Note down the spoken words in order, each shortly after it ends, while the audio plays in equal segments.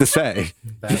to say.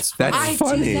 That's I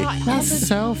funny. do that all That's the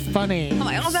so funny. I'm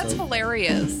like, oh, that's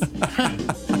hilarious.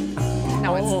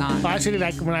 No, it's not. Actually,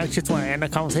 like when I just want to end the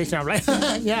conversation, I'm like,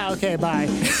 yeah, okay, bye.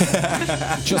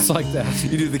 just like that.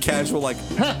 You do the casual, like,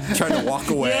 trying to walk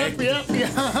away. Yep,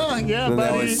 yeah, And then they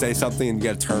buddy. always say something and you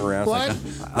got to turn around. What?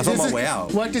 It's like, I was on my way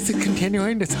out. What is it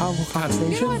continuing this horrible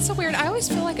conversation? You know what's so weird? I always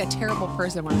feel like a terrible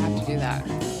person when I have to do that.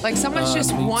 Like someone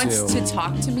just me wants too. to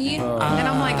talk to me, and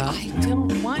I'm like, I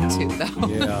don't want to though.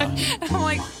 Yeah. I'm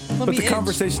like, let But me the itch.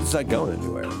 conversation's not going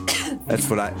anywhere. That's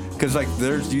what because like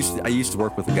I used to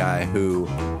work with a guy who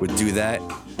would do that,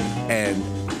 and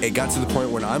it got to the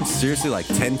point when I'm seriously like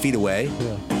 10 feet away,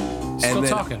 Still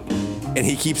talking. and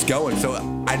he keeps going. So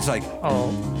I just like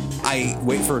I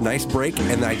wait for a nice break, and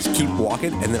then I just keep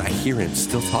walking, and then I hear him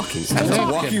still talking as I'm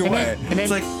talking. walking away.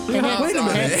 It's like, wait a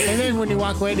minute. And then when you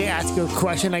walk away, they ask you a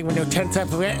question, like when you're 10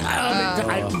 steps away.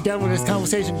 I'm done with this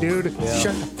conversation, dude.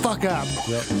 Shut the fuck up.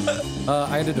 Yep.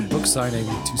 I did a book signing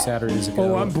 2 Saturdays ago.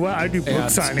 Oh, I'm glad I do book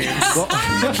And-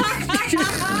 signings.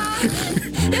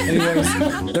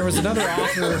 Anyways, there was another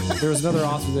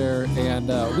author there, and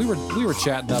we were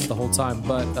chatting up the whole time.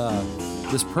 But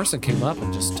this person came up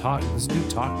and just talked. This dude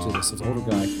talked to this older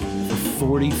guy for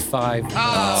 45 minutes.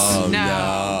 Oh,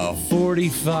 no.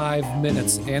 45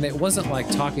 minutes, and it wasn't like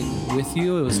talking with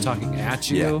you; it was talking at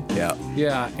you.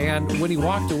 Yeah. And when he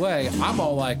walked away, I'm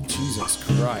all like, Jesus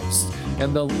Christ.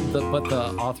 And the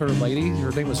author lady, her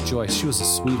name was Joyce. She was a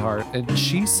sweetheart, and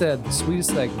she said the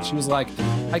sweetest thing. She was like,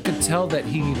 I could tell that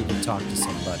he needed to talk to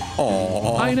somebody.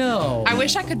 Aww. I know. I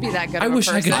wish I could be that good. I of a wish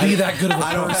I person. could be that good of a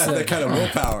I don't person. have that kind of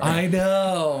willpower. I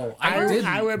know. I didn't.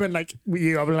 I would have been like,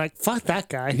 you. I've been like, fuck that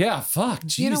guy. Yeah, fuck.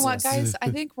 Jesus. You know what, guys? I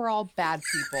think we're all bad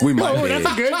people. We might Oh, be. that's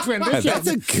a good transition. That's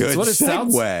a good That's what it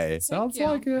sounds- segue. Sounds you.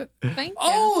 like it. Thank you.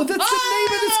 Oh, that's the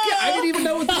name of this game. I didn't even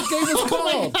know what this game was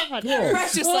called. Cool.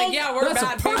 Brett's just like, yeah, we're That's a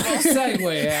bad perfect people.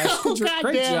 segue, Ash. God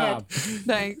Great damn job.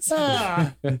 Thanks.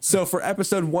 So for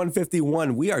episode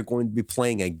 151, we are going to be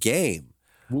playing a game.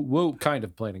 Whoa, kind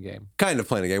of playing a game. Kind of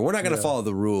playing a game. We're not going to follow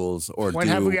the rules or When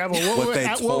do have we ever? what they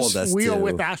told us we to. are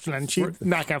with Ashlyn. She's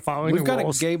not gonna follow any We've got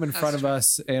rules. a game in front of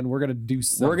us, and we're gonna do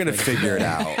something. We're going to figure it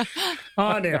out.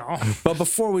 Oh no. But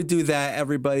before we do that,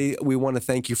 everybody, we want to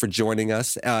thank you for joining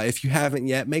us. If you haven't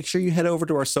yet, make sure you head over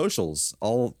to our socials.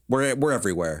 We're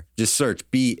everywhere. Just search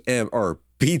BM or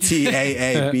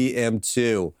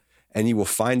BTAABM2. And you will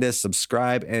find us,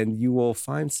 subscribe, and you will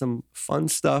find some fun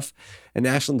stuff. And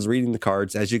Ashlyn's reading the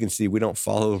cards. As you can see, we don't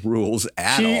follow rules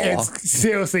at She all. is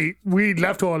seriously. We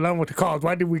left her alone with the cards.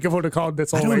 Why did we give her the card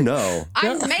this whole I don't way? know.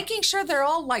 I'm making sure they're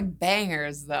all like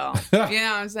bangers, though. You know what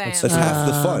I'm saying? That's half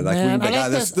the fun. Like, Man, we like, I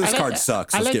like this I like card the-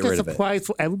 sucks. I Let's like get the rid of it. surprise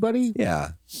for everybody. Yeah.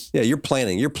 Yeah, you're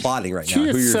planning. You're plotting right She now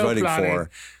is who you're so voting plotting. for.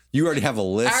 You already have a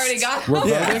list. I already got We're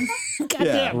Yeah. voting.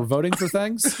 Yeah. We're voting for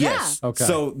things. Yes. Okay.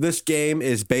 So this game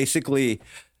is basically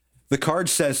the card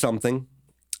says something,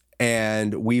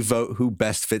 and we vote who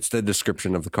best fits the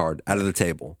description of the card out of the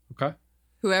table. Okay.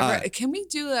 Whoever can we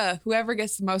do whoever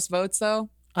gets the most votes though?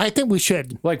 I think we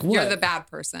should. Like what? You're the bad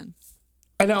person.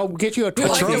 And I'll get you a You're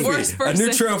trophy. like the worst A new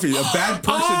person. trophy. A bad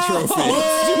person trophy.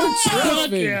 Fuck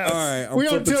yes. All right, I'm we are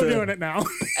flipping still to- doing it now.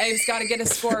 Abe's got to get a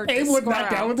score. Abe was score not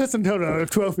down out. with this until the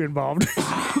trophy involved.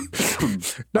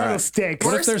 Not right. a stick.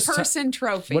 What if Worst there's person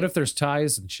trophy. What if there's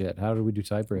ties and shit? How do we do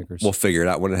tiebreakers? We'll figure it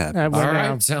out when it happens. All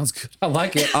right, sounds good. I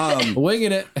like it.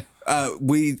 Winging it.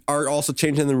 We are also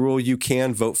changing the rule. You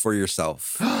can vote for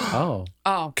yourself Oh,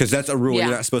 Oh, because that's a rule. Yeah.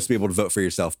 You're not supposed to be able to vote for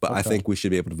yourself, but I think we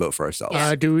should be able to vote for ourselves.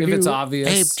 Do we If do, it's obvious.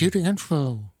 Abe, do the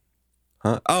intro.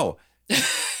 Huh? Oh.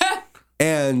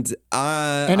 And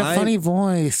And a funny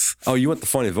voice. Oh, you want the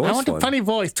funny voice? I want the one? funny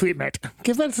voice treatment.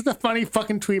 Give us the funny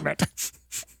fucking treatment.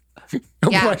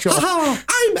 Yeah. Pressure. Oh,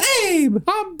 I'm Abe.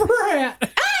 I'm Brett. I'm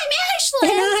Ashley.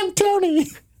 And I'm Tony.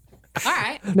 All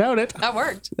right, Nailed it. that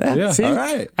worked. Yeah. See? All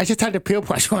right. I just had to peer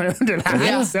pressure on him. I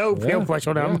Yeah. so peer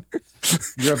pressure on him.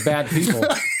 You're a bad people.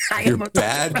 I You're am a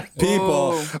bad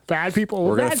people. bad people.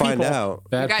 We're gonna bad find people. out.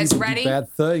 Bad You guys people do ready? bad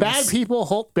things. Bad people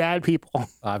hope bad people.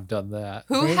 I've done that.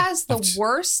 Who has the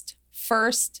worst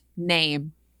first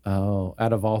name? Oh,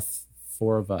 out of all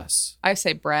 4 of us. I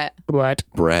say Brett. What?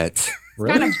 Brett.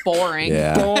 Really? Kind of boring.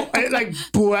 Yeah. Like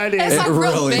Brett It's is like real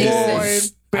really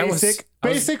basic. boy,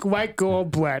 basic white girl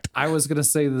Brett. I was gonna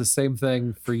say the same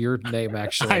thing for your name.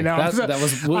 Actually, I know. that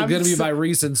was I'm gonna be so- my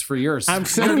reasons for yours. I'm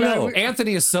so I don't glad know. we-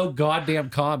 Anthony is so goddamn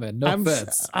common. No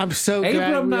offense. I'm so glad.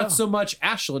 Abram we not are- so much.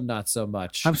 Ashlyn not so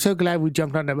much. I'm so glad we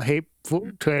jumped on the hate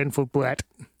train for Brett.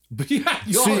 Yeah,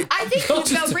 See, I think Don't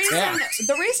just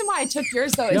the reason why I took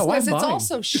yours though is Yeah, why because it's mine?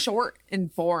 also short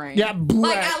and boring. Yeah, like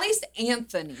Brett. at least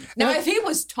Anthony. Now, Yeah. if he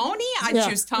was Tony, I'd Yeah.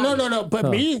 choose Tony. No. But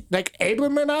me, like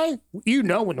Abram and I,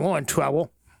 when we're in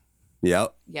trouble.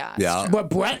 Yep. Yeah. Yeah. But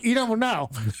Brett, you don't know.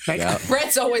 Like, Yeah.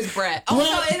 Brett's always Brett. Oh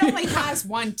no, it only has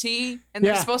one T, and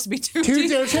there's Yeah. supposed to be two two,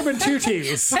 T's. there should have been two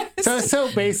T's. So it's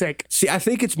so basic. See, I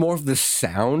think it's more of the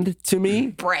sound to me.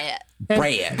 Brett.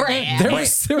 Brad. Brett. There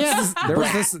was Yeah.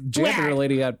 this janitor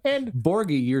lady at And-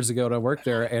 Borgie years ago when I worked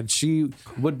there, and she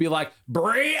would be like,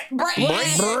 Brett.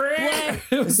 Brett.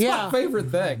 It was Yeah. my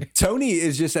favorite thing. Tony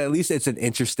is just at least it's an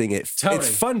interesting. Tony. It's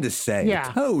fun to say.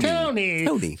 Yeah. Tony. Tony.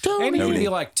 And Tony. you can be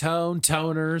like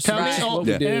toners. Tony, That's oh, what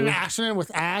we and do. then Ashland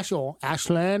with Ash or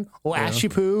Ashland or Ashy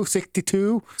Poo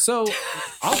 62. So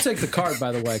I'll take the card,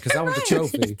 by the way, because I want the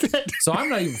trophy. So I'm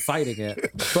not even fighting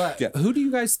it. But Yeah. who do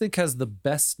you guys think has the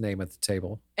best name at the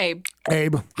table? Abe.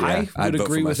 Abe. Yeah, I I'd would vote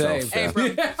for agree with Abe. myself, yeah.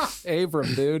 Abram. Yeah,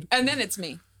 Abram, dude. And then it's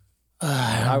me.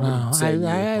 I would say you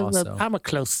also. I'm a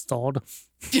close third.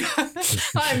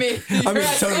 I mean, you're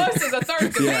as Tony- close as a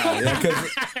third to me. Yeah,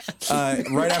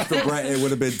 because right after Brett, it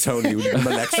would have been Tony. Would be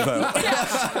my next vote.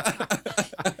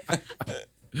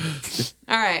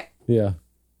 All right. Yeah.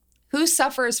 Who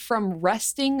suffers from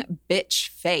resting bitch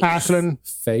face? Ashland.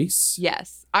 Face?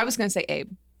 Yes. I was going to say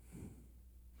Abe.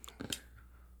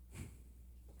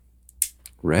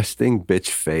 Resting bitch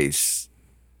face.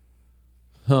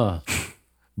 Huh.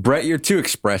 Brett, you're too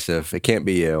expressive. It can't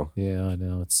be you. Yeah, I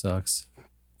know. It sucks.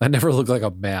 I never look like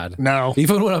I'm mad. No.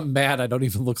 Even when I'm mad, I don't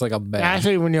even look like I'm mad.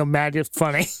 Actually, when you're mad, you're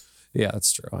funny. Yeah,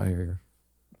 that's true. I hear you.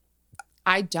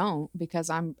 I don't because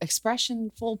I'm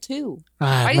expressionful too.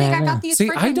 Ah, Why do you think I man. got these See,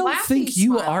 freaking I don't laughy think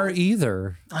you smiles? are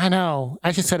either. I know.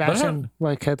 I just said I don't- Ashland.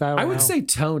 Because I I would know. say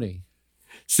Tony.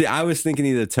 See, I was thinking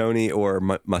either Tony or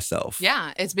myself.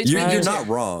 Yeah, it's between You're, the you're two. not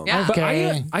wrong. Yeah. But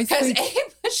Okay. I Because think,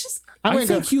 Abe was just. I'm I gonna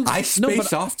think go. you. I space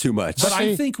but, off too much. But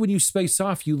I think when you space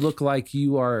off, you look like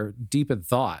you are deep in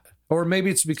thought. Or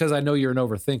maybe it's because I know you're an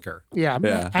overthinker. Yeah.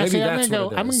 Yeah. Actually, Maybe I'm that's gonna what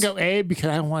go. it I'm gonna is. go Abe because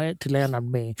I don't want it to land on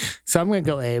me. So I'm gonna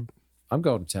go Abe. I'm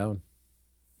going to town.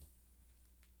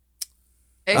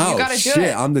 You oh got to do shit,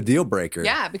 it. I'm the deal breaker.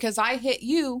 Yeah, because I hit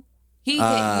you. He hit you.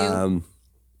 Um,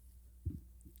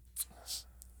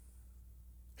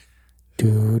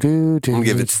 Do, do, do. I'm gonna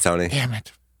give it to Tony. Damn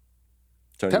it.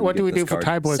 Tony, What do you we get do this for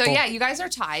card. tiebreaker? So yeah, you guys are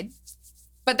tied.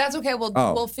 But that's okay. We'll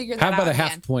Oh. we'll figure that How out. about a at the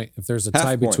half end. point if there's a Half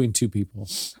tie point. between two people?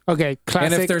 Okay.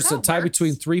 Classic. And if there's a That tie works.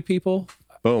 between three people,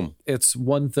 Boom. it's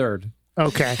 1/3.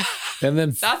 Okay. And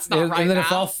then That's not right And then if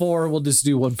now. all four, we'll just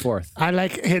do 1/4. I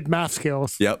like his math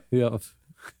skills. Yep. Yeah. All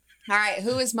right,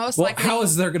 who is most Well, likely? how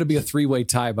is there going to be a 3-way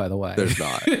tie? By the way, There's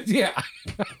not. yeah.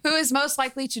 Who is most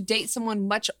likely to date someone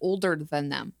much older than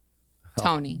them?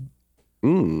 Tony.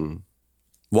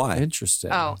 Why?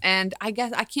 Interesting. Oh, and I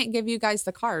guess I can't give you guys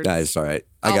the cards. Guys, all right.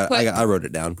 I'll I wrote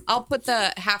it down. I'll put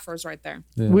the halfers right there.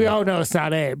 We all know it's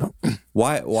not Abe.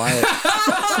 Why?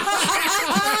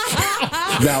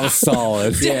 That was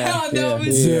solid. Yeah, that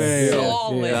was Yeah.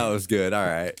 solid. That was good. All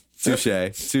right. Touche.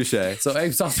 So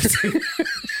Abe's off the team.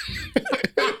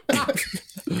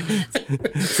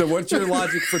 So what's your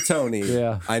logic for Tony?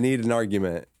 Yeah. I need an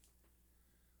argument.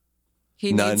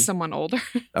 He None. needs someone older.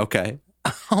 Okay.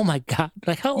 Oh my God.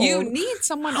 Like how You old? need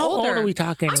someone How older. old are we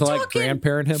talking? I'm To like talking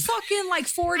grandparent him. Fucking like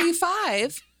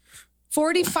 45.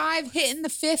 45 hitting the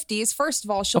 50s. First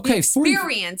of all, she'll Okay, be 40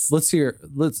 experienced. Let's hear.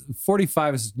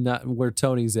 45 is not where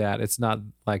Tony's at. It's not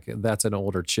like that's an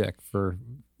older chick for.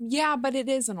 Yeah, but it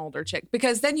is an older chick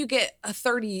because then you get a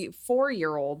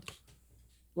 34-year-old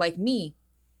like me.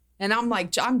 And I'm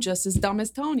like, I'm just as dumb as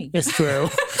Tony. It's true.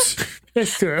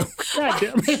 It's true. God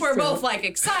damn, it's We're true. both like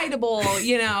excitable,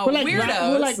 you know, We're like,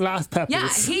 weirdos. we're like lost peppers. Yeah,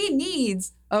 he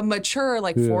needs a mature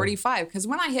like 45 because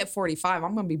when I hit 45,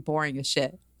 I'm gonna be boring as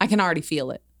shit. I can already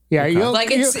feel it. Yeah, you're Like,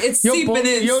 it's you're seeping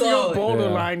in You're slowly.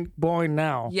 borderline boring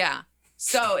now. Yeah,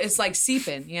 so it's like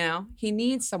seeping. You know, he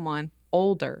needs someone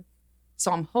older.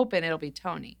 So I'm hoping it'll be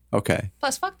Tony. Okay.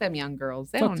 Plus, fuck them young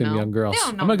girls. They Fuck don't them know. young girls. They I'm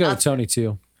don't know gonna go with nothing. Tony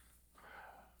too.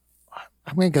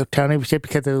 I'm gonna go Tony just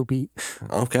because it'll be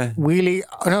Okay. really.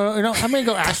 No, I'm gonna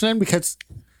go Ashland because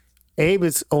Abe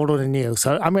is older than you,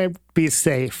 so I'm gonna be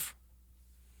safe.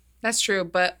 That's true,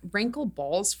 but wrinkled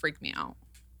balls freak me out.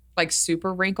 Like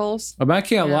super wrinkles. I mean, I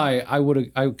can't Yeah. lie.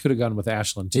 I could have gone with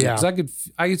Ashland too Yeah. because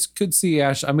I could see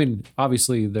Ash. I mean,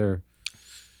 obviously they're.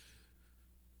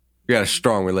 You got a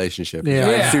strong relationship. Yeah.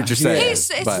 I see what you're saying. It's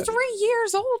but 3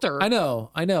 years older. I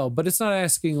know, but it's not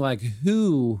asking like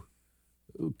who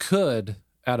could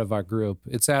out of our group.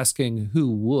 It's asking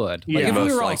who would. Like Yeah. if we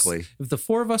Most were all, likely. if the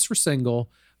four of us were single,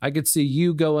 I could see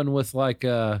you going with like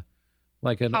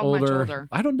Like an How much older, older?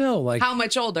 I don't know, like How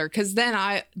much older? Because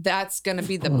then that's gonna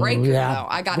be the breaker. yeah. Though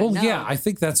I gotta well, know. yeah, I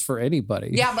think that's for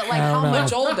anybody. Yeah, but like I how don't know.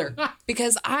 much older?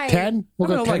 Because 10?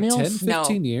 We'll I go don't know, 10 like 10, years?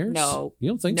 15 No. years. No. You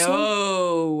don't think so?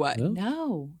 No, No?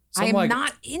 no. Some I am like-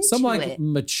 not into Some like it.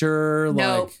 mature,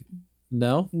 No. like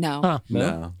no, No, Huh.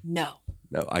 No, no.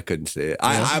 no, I couldn't see it.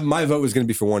 My vote was going to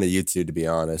be for one of you two, to be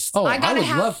honest. Oh, I I gotta would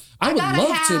have- love. I I would gotta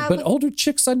love to, but have- older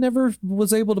chicks, I never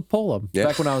was able to pull them Yeah.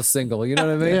 back when I was single. You know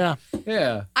what I mean? Yeah.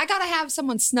 Yeah. I gotta have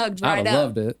someone snugged I'd right have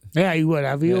up. loved it. Yeah, you would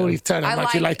have. You Yeah. always said how I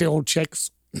much you like- like the old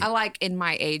chicks. I like in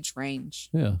my age range.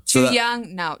 Yeah. Too that-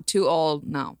 young? No. Too old?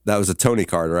 No. That was a Tony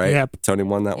card, right? Yep. Tony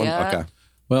won that one. Yep. Okay.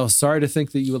 Well, sorry to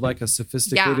think that you would like a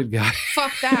sophisticated guy.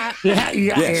 Fuck that. Yeah,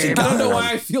 Yeah, she I got don't know one.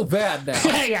 why I feel bad now.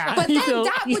 yeah, yeah. But You then know,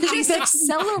 that would you just took-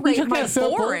 accelerate you took my that so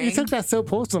boring. You took that so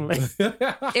personally.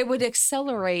 It would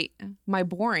accelerate my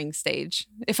boring stage.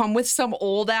 If I'm with some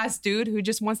old ass dude who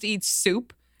just wants to eat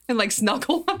soup and like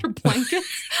snuggle under blankets,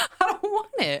 I don't want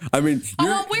it. I mean, I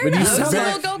you're, want you weirdos, sound so like-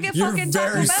 we'll go get you're fucking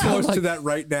Taco very Bell. close to that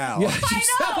right now. Yeah, you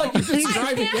sound like you're just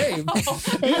driving game.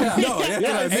 Yeah. No, that's what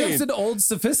I Abe's mean. an old,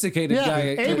 sophisticated Yeah, guy.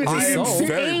 Abe is I am eating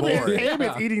very Abe bored. is- Abe is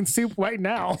Yeah. eating soup right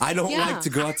now. I don't Yeah. like to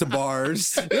go out to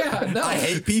bars. Yeah, no. I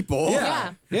hate people.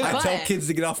 Yeah. Yeah. I But- tell kids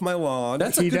to get off my lawn.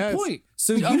 That's a He good does. point.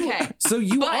 So you, Okay. so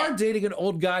you But- are dating an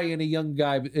old guy and a young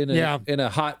guy in a Yeah. in a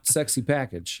hot, sexy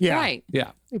package. Yeah, Right.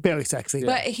 Yeah. very sexy.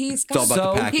 But he's It's all got,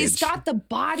 about the So- package. he's got the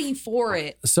body for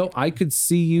it. So I could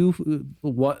see you,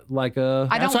 what like a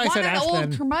I That's don't why I want said an Aspen.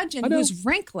 old curmudgeon I know. who's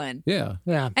wrinkling. yeah.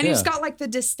 yeah, And he's Yeah. got like the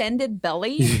distended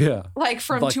belly, Yeah. like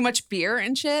from Like- too much beer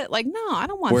and shit. Like, no, I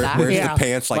don't want that. Where's Yeah. the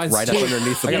pants like Mine's right up too-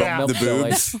 underneath I got a Yeah. the milk belly.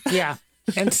 boobs? yeah.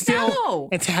 And still, No.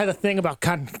 it had a thing about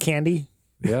cotton candy.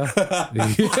 Yeah.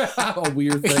 Yeah. A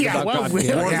weird thing Yeah, about what cotton weird-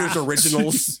 candy. Yeah. Werther's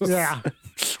Originals. Yeah,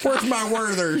 Where's my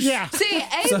Werther's? yeah. See,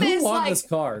 Abe So who is won like this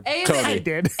card? Abe, Tony. I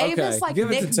did. Abe Okay, is like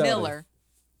give it to Nick Tony. Miller.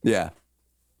 Yeah.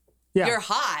 Yeah. You're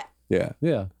hot. Yeah.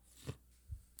 Yeah.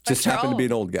 Just you're happened to be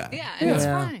an old. old guy. Yeah, and it's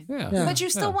Yeah. fine. Yeah. But you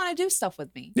still want to do stuff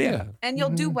with me. Yeah. And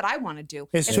you'll do what I want to do.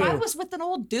 It's if I true. was with an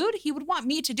old dude, he would want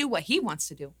me to do what he wants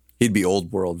to do. He'd be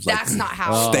old world. Like, That's not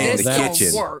how Stay in this the don't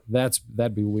kitchen. work.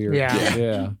 That'd be weird. Yeah.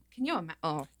 Yeah. Can you imagine?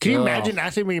 Oh, Can you Oh. imagine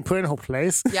actually being put in her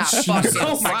place? yeah. Fuck it.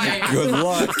 Oh my Fine. good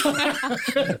luck.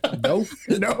 Nope.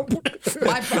 Nope.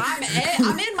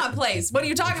 I'm in my place. What are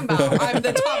you talking about? I'm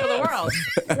the top of the world.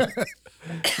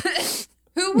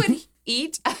 Who would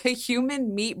eat a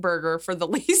human meat burger for the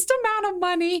least amount of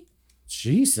money?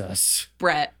 Jesus.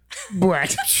 Brett.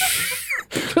 Brett.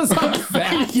 Because I'm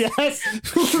fat. Yes.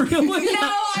 Really? No,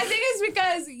 I think it's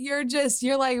because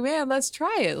you're like, man, let's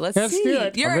try it. Let's Let's see. do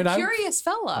it. You're I mean, a I'm- curious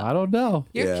fella. I don't know.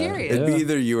 You're Yeah. curious. It'd be Yeah.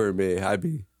 either you or me. I'd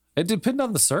be. It depends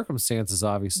on the circumstances,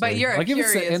 obviously. But you're a like if it's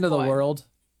the curious end of the boy. world.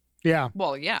 Yeah.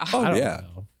 Well, yeah. Oh, I don't yeah.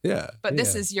 know. Yeah. But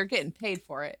this yeah. is you're getting paid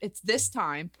for it. It's this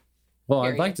time. Well,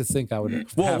 Period. I'd like to think I would.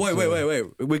 Well, have wait.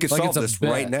 We could Like solve it's a this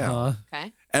bet, right now. huh?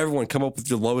 Okay. Everyone, come up with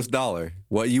your lowest dollar.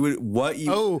 What you?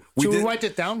 Oh, we should we did- write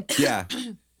it down? Yeah.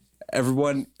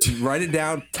 Everyone, write it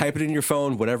down. Type it in your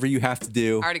phone. Whatever you have to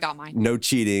do. I already got mine. No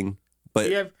cheating. But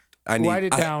Yeah, I need. write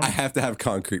it down. I have to have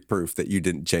concrete proof that you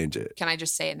didn't change it. Can I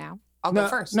just say it now? I'll No, go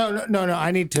first. no.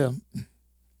 I need to.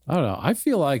 I don't know. I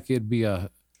feel like it'd be I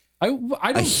A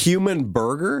don't. human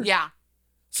burger. Yeah.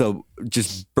 So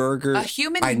just burger. A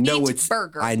human I know meat it's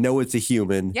burger. I know it's a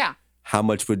human. Yeah. How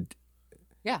much would?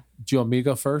 Yeah. Do you want me to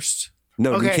go first?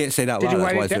 No, Okay. you can't say it out Did loud. you write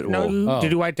Otherwise, it it down? No, will. you, Oh.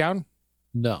 did you write it down?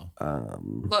 No.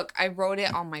 Look, I wrote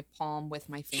it on my palm with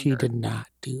my finger. She did not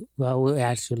do. Well, we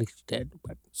actually did.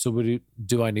 But So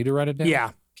do I need to write it down?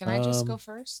 yeah. Can I just go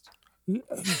first?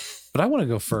 But I want to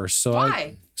go first, so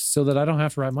Why? so that I don't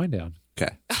have to write mine down.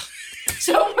 Okay.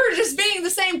 So we're just being the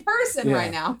same person Yeah.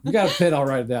 right now. You got a pen? I'll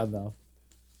write it down though.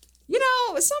 You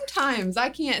know, sometimes I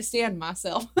can't stand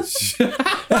myself.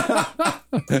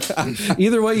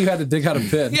 Either way, you had to dig out a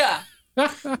pen. yeah. Do you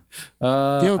have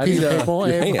a I piece need of a- paper?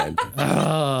 Your Abe? hand.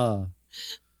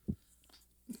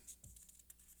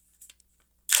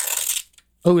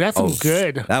 Oh, that's Oh,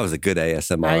 good. That was a good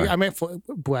ASMR. I meant for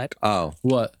Brett. Oh,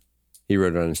 What? he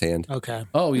wrote it on his hand. Okay.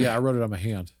 Oh yeah, I wrote it on my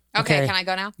hand. Okay, Okay. can I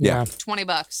go now? Yeah.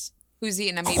 $20. Who's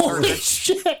eating a meat Holy burger?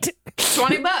 shit!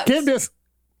 $20. Give this.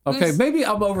 Okay, Who's- maybe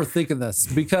I'm overthinking this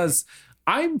because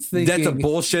I'm thinking That's a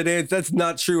bullshit answer. That's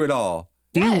not true at all.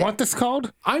 Do you want this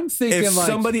called? I'm thinking If like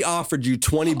somebody offered you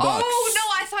 $20, Oh no,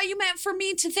 I thought you meant for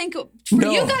me to think for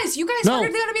No. you guys. You guys No. are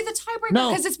gonna be the tiebreaker No.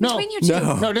 because it's No. between you two.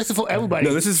 No. No, this is for everybody.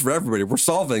 no, this is for everybody. We're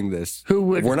solving this. Who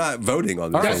would? We're not voting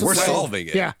on this. All right, We're so- solving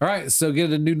it. Yeah. all right, so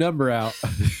get a new number out.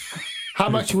 How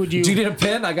much would you? Do you need a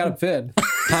pen? I got a pen.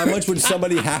 How much would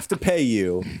somebody have to pay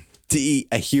you to eat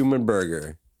a human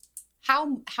burger?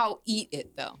 How eat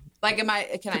it though? Like, can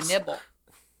I nibble?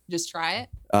 Just try it.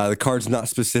 The card's not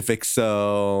specific,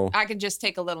 so I can just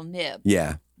take a little nib.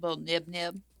 yeah. Little nib.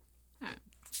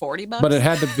 $40. But it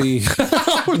had to be.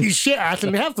 Holy shit,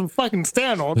 Ashton, have some fucking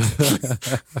standards.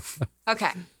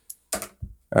 Okay. All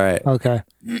right. Okay.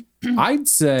 I'd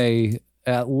say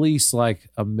at least like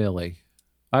a milli.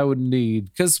 I would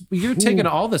need, because you're taking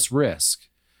all this risk.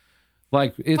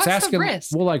 Like it's What's the asking,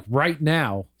 risk? well, like right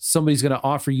now, somebody's going to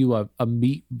offer you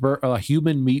a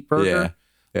human meat burger. Yeah.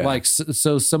 Yeah. Like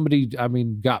so, somebody,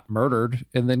 got murdered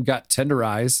and then got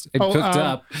tenderized and cooked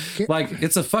up. Like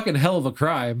it's a fucking hell of a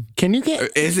crime. Can you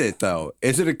get Is it though?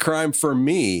 Is it a crime for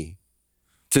me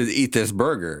to eat this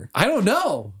burger? I don't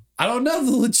know the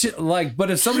legit. Like,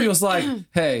 but if somebody was like,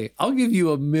 "Hey, I'll give you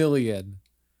 $1 million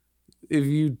if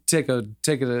you take a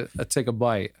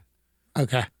bite,"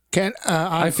 okay? Can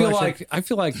I feel like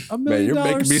 $1 million. Man, you're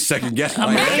making me second guess. my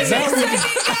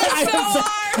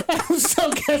I'm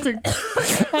so guessing.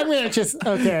 I'm gonna just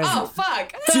okay. Oh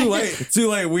fuck. Too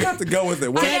late. We have to go with it.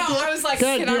 I know. I was like,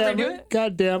 can I redo it?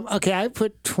 God damn. Okay, I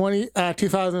put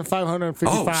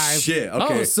 2,555. Oh shit.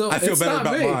 Okay. Oh, so I feel it's better not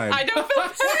about me. mine. I don't feel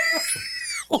better.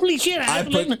 Holy shit! I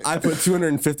put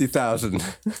 250,000.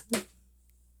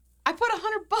 I put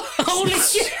 $100. Holy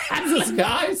shit! Jesus,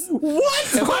 guys,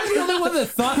 what? Am I the only one that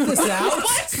thought this out?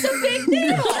 What's the big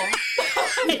deal?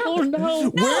 I don't know.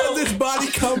 Where did this body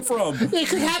come from? They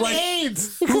could have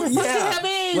AIDS. They could have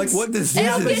AIDS. Like what disease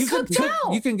It'll is get this? cooked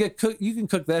out. You can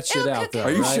cook that shit It'll out cook though. out.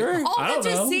 Are you right? sure? All I the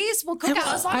don't know. disease will cook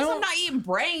out as long I as don't- I'm not eating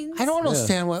brains. I don't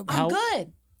understand I'm how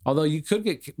good. Although you could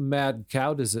get mad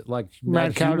cow disease, like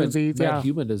Mad cow human, disease, mad yeah.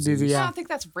 human disease. Disease, I yeah. don't think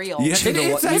that's real. You have to know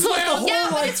what. That's what the whole Yeah,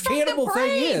 but like it's from the cannibal thing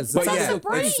brain. is. But It's yeah, the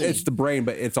brain. it's the brain,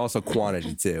 but it's also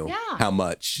quantity too. Yeah. How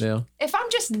much? Yeah. If I'm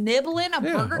just nibbling a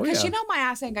Yeah, burger, oh, because yeah. you know my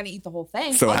ass ain't gonna eat the whole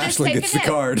thing. So I'll just Ashley take gets a the nib.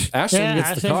 card. Ashley Yeah, gets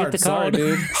Ashley the gets card. the Sorry, card.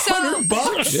 dude. So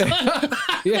Bucks.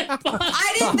 Yeah.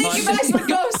 I didn't think you guys would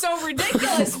go so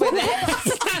ridiculous with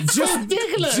it. Just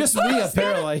ridiculous. Just me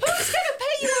apparently. Who's gonna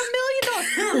pay you $1 million?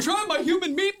 Here, try my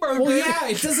human meat burger. Well, yeah,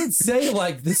 it doesn't say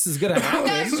like this is gonna happen.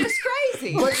 That's just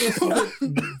crazy. But if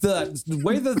the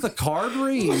way that the card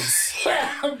reads,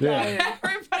 yeah.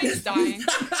 Everybody's dying.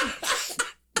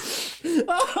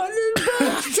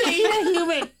 $100 to eat a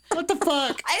human. What the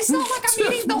fuck? It's not like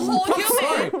I'm eating the whole human.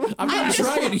 Sorry, I'm not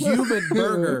trying human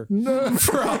burger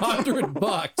for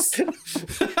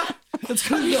 $100. It's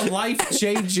gonna be a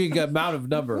life-changing amount of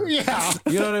number. Yeah.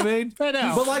 You know what I mean? I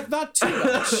know. But like not too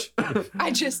much.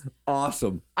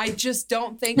 Awesome. I just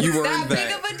don't think You it's earned that big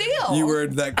that. of a deal. You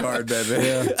earned that card,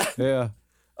 baby. Yeah.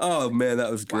 Oh man, that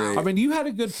was great. I mean, you had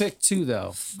a good pick too, though.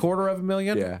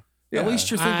 $250,000. yeah. At least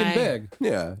you're thinking I- big.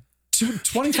 Yeah.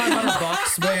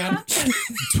 $2,500, man.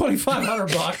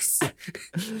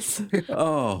 $2,500.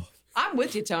 Oh. I'm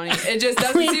with you, Tony. It just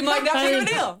doesn't seem like that big of a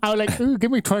deal. I was like, ooh, give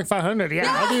me 2,500. Yeah,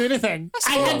 I'll do anything.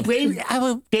 I had rabies. I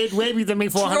would date rabies than me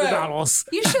for $100.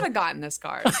 You should have gotten this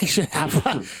card. I should have.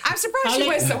 I'm surprised you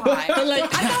went so high. I like- I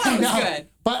thought that was No. good.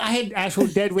 But I had actual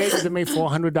dead rabies that made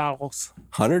 $400.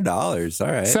 $100. All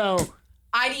right. So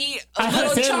I'd eat I a had a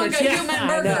little chunk sandwich, of yeah, human I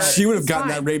burger. know. she would have It's gotten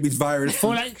fine. that rabies virus for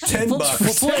for like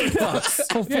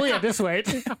 $10. For free at this rate.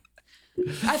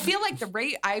 I feel like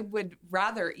I would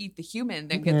rather eat the human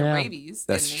than get the Yeah. rabies.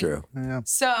 That's than me. true.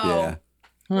 So Yeah.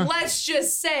 let's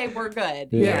just say we're good.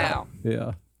 Yeah. You know,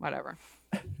 Yeah. whatever.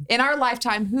 In our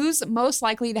lifetime, who's most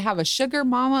likely to have a sugar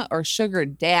mama or sugar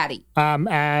daddy?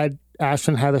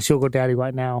 Ashton has a sugar daddy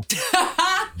right now.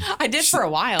 I did for a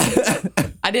while.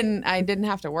 I didn't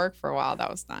have to work for a while. That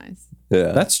was nice.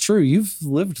 Yeah. That's true. You've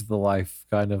lived the life,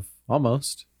 kind of,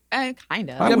 almost. Kind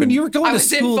of. I mean, you were going I to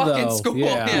was in school, fucking though. school,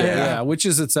 Yeah, yeah. yeah, which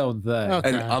is its own thing. Okay.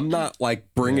 and I'm not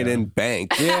like bringing in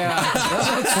bank. Yeah,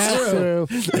 that's That's true.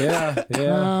 true. Yeah,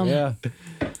 yeah.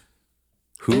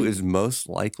 Who is most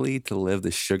likely to live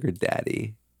the sugar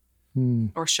daddy?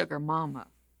 Or sugar mama.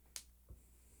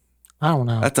 I don't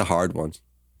know. That's a hard one.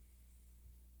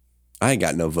 I ain't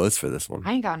got no votes for this one.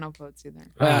 I ain't got no votes either.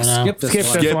 I don't know. Skip this Skip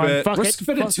one. this Skip one. it. Fuck We're it.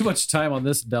 spending Fuck- too much time on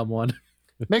this dumb one.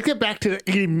 Let's get back to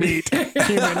eating meat.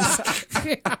 Humans.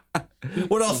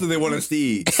 What else do they want us to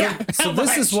eat? So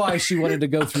this is why she wanted to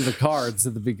go through the cards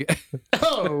at the beginning.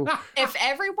 Oh. If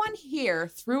everyone here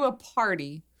threw a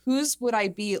party, whose would I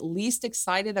be least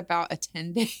excited about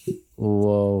attending?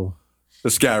 Whoa.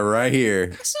 This guy right here.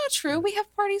 That's not true. We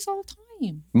have parties all the time.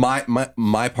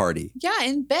 My party. Yeah,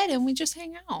 in bed and we just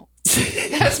hang out.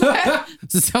 That's what,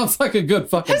 This sounds like a good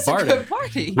fucking that's a party. good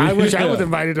party. I wish I was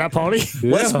invited to that party.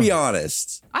 Let's be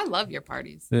honest. I love your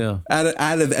parties. Yeah,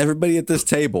 Out of everybody at this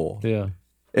table, yeah.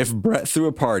 if Brett threw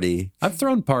a party, I've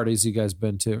thrown parties you guys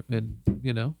been to, and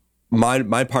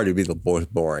My party would be the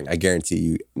most boring. I guarantee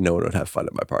you, no one would have fun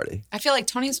at my party. I feel like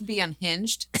Tony's would be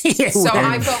unhinged, Yeah, so well,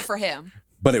 I vote for him.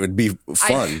 But it would be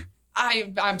fun.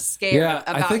 I'm scared Yeah,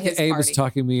 about I think his Abe party. is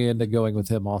talking me into going with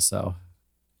him also.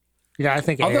 yeah, I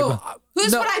think Although, Abe.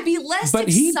 Whose no, would I be less but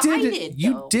excited? he did.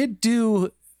 You though? did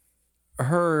do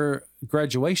her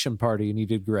graduation party, and you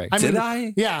did great. Did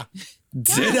I? Yeah.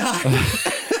 Did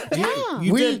I?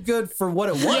 You We- did good for what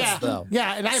it was, Yeah. though.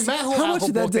 Yeah, and I met her How at much her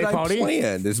of that birthday did I party.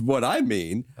 plan? Is what I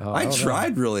mean. Oh, I I don't know.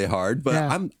 tried really hard, but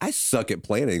Yeah. I suck at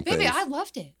planning Baby, things. I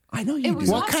loved it. I know it you was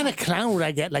do. What awesome. kind of clown would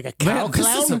I get? Like a cow Man,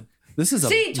 clown? this is a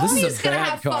See, this Tony's is a gonna bad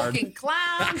have card. fucking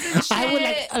clowns and shit. I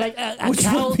would like a Which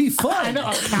cow. would be fun. I know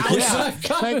a cow. Yeah, I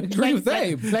kinda agree with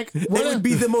Abe. Like It what would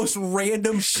be the most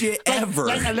random shit ever.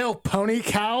 like a little pony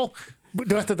cow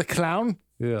dressed as a clown.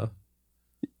 Yeah.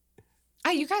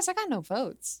 Hey, you guys, I got no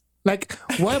votes. Like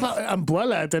what about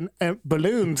umbrellas and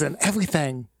balloons and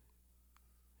everything?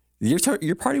 Your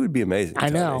party would be amazing. I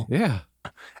know. Yeah.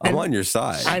 I'm on your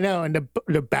side. I know, and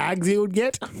the bags you would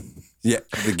get. Yeah,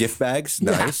 the gift bags.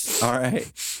 Nice. All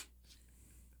right.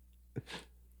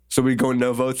 So we going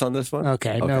no votes on this one?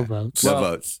 Okay, no votes. No Well,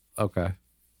 votes. Okay.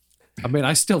 I mean,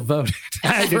 I still voted.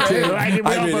 I did too. I did.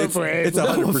 We all voted for Abe. it's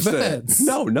 100%. offense.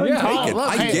 No, Yeah, take I it. love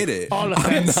I Abe. get it. All I'm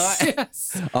offense. not.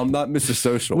 Yes. I'm not Mr.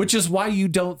 Social. Which is why you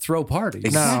don't throw parties.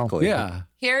 exactly. Yeah.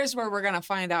 Here's where we're gonna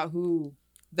find out who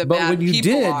the But bad when you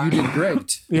people did, are. you did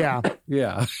great. Yeah.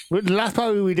 Yeah. The last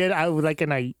party we did, I was like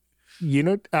in a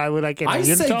unit. I was like in a I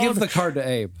unit. say give the card to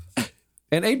Abe.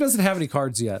 And Abe doesn't have any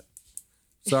cards yet.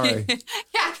 Sorry.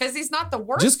 Yeah, because he's not the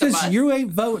worst. Just of because us. you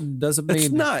ain't voting doesn't mean It's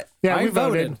not. Yeah, I we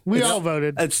voted. voted. We all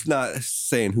voted. It's not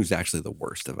saying who's actually the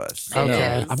worst of us.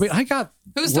 Okay. I mean, I got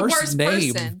Who's the worst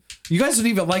name. person? You guys don't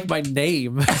even like my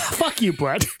name. Fuck you,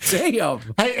 Brett. Damn.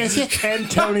 Hey, it's just Ken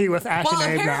Tony with Ash Well,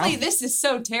 and Abe apparently now. this is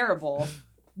so terrible.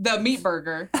 The meat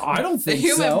burger. I don't The think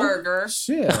human so. burger.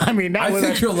 Shit. I mean, that I was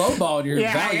think a- you're lowballing your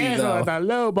Yeah, value, it though. was a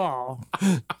low ball.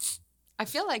 I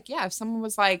feel like, yeah, if someone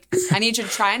was like, I need you to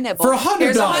try a nibble. For $100.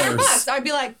 Here's $100. I'd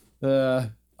be like,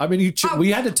 I mean, we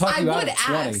had to talk I you out would at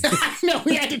 20. ask. No,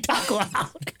 we had to talk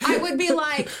loud. I would be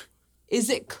like,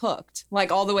 is it cooked?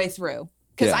 Like all the way through?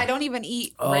 Because Yeah. I don't even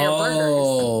eat rare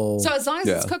Oh. burgers. So as long as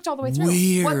it's Yeah. cooked all the way through,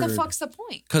 what the Weird. fuck's the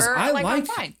point? Because Or, I I'm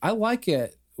fine. like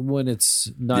it when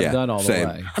it's not Yeah, done all same.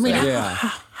 the way. I mean,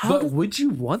 yeah. But would you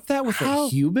want that with a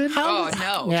human? Oh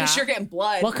no, Yeah. because you're getting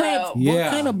blood. What kind No. of Yeah.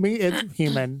 what kind of meat is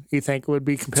human you think would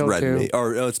be It's compared red to? meat.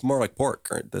 Or it's more like pork.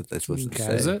 That's what Okay. it's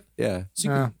saying. Is it? Yeah. So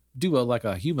you could do like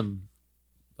a human,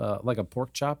 like a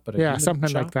pork chop, but a Yeah, human something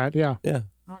chop? like that. Yeah. Yeah.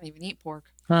 I don't even eat pork.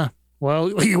 Huh.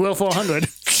 Well, you will for 100.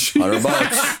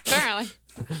 $100. Apparently.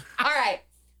 All right.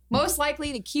 Most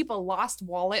likely to keep a lost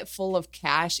wallet full of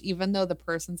cash, even though the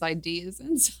person's ID is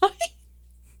inside.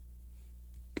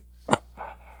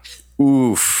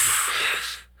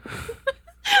 Oof.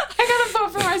 I gotta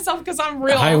vote for myself because I'm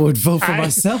real. I would vote for I-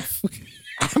 myself.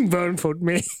 I'm voting for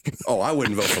me. Oh, I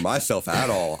wouldn't vote for myself at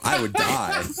all. I would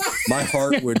die. My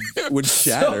heart would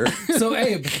shatter. So,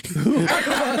 Abe, who of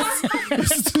us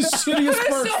is the shittiest Who's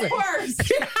person? the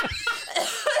worst?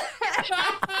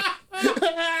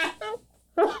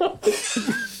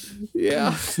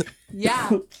 Yeah. Yeah.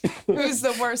 Who's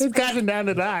the worst? It's gotten down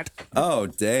to that. Oh,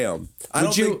 damn. I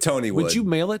don't think Tony would. Would you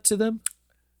mail it to them?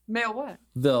 Mail what?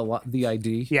 The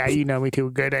ID? Yeah, you know me too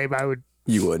good, Abe. I would.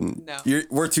 You wouldn't. No.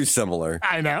 We're too similar.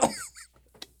 I know.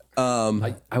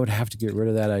 I would have to get rid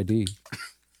of that ID.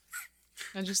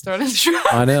 I just throw it in the trash.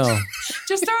 I know.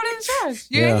 Just throw it in the trash.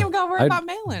 You Yeah. ain't even gotta worry I'd- about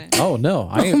mailing it. Oh no,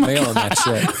 I ain't mailing that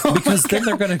shit because then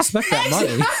they're gonna expect that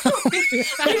money.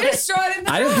 You just throw it in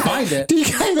the I didn't trash. find it. Do you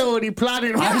guys already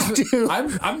plotted what to do?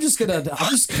 I'm just gonna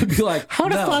be like, How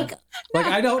the no. fuck? Like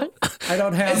I don't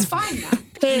have. It's fine now.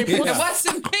 Abe, It Yeah.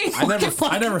 wasn't me. I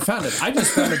never found it. I just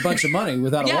found a bunch of money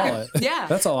without Yeah, a wallet. yeah.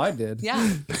 That's all I did. Yeah.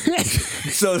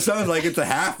 So it sounds like it's a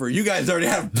halfer. You guys already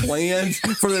have plans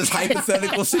for this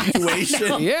hypothetical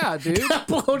situation. Yeah, dude.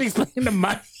 Brody's playing the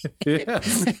money. Yeah.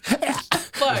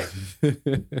 Look,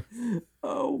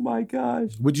 Oh my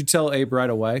gosh. Would you tell Abe right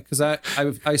away? Because I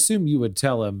assume you would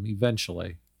tell him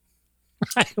eventually.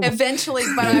 eventually,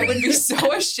 but I would be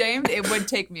so ashamed. It would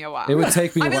take me a while. It would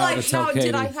take me a I'd be while like, to tell no, Katie.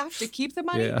 did I have to keep the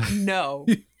money? Yeah. No.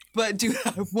 But do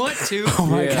I want to? Oh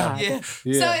my Yeah. god. Yeah.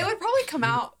 Yeah. So it would probably come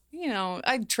out,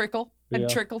 I'd trickle. I'd Yeah.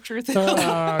 trickle truth.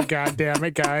 Oh god damn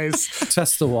it, guys.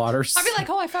 Test the waters. I'd be like,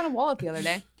 oh, I found a wallet the other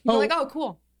day. You'd be Oh. like, oh,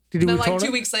 cool. Did you Then like return 2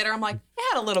 it? weeks later, I'm like, it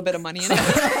had a little bit of money in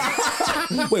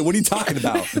it. Wait, what are you talking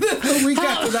about? A week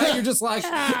after that, you're just like,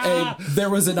 hey, there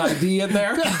was an ID in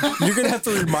there. You're gonna have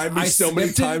to remind me I so many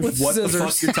snipped it times with what the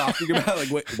fuck scissors. you're talking about.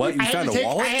 Like, what? You found a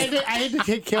wallet? I had to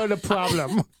take care of the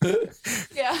problem.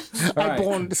 Yeah. I right.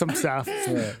 burned some stuff.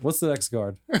 All right, what's the next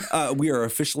card? We are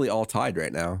officially all tied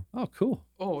right now. Oh, cool.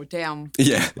 Oh, damn.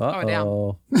 Yeah. Oh, damn.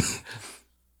 Uh-oh.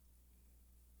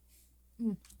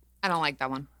 I don't like that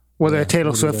one. Was it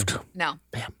Taylor Swift? No.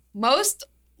 Most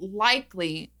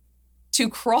likely to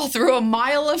crawl through a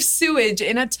mile of sewage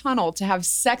in a tunnel to have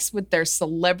sex with their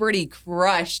celebrity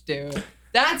crush, dude.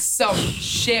 That's some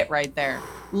shit right there.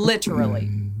 Literally.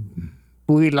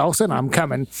 Brie Larson, I'm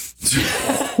coming. It's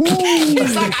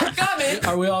like, I'm coming.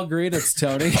 Are we all agreed it's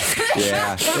Tony?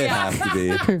 Yeah, it has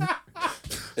to be.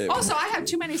 Also, I have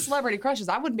too many celebrity crushes.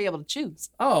 I wouldn't be able to choose.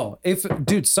 Oh,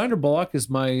 dude, Sandra Bullock is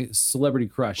my celebrity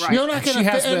crush. Right. You're not And she going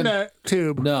to has fit in been- the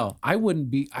tube. No, I wouldn't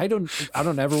be. I don't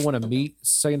ever want to meet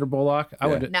Sandra Bullock. I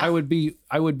would. No. I would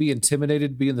be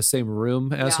intimidated to be in the same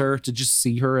room as Yeah. her, to just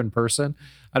see her in person.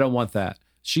 I don't want that.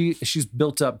 She's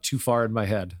built up too far in my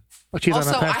head. But she's Also,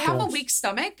 on a I have a pedestal. weak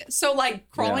stomach, so like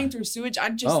crawling Yeah. through sewage,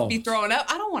 I'd just Oh. be throwing up.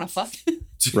 I don't want to fuck.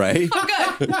 Right?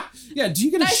 I'm good. Yeah. Do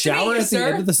you get a Nice to meet shower you, at the sir.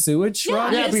 end of the sewage,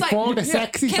 Rod? Yeah, it's before the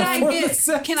sexy can I Before the get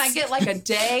sex. can I get like a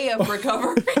day of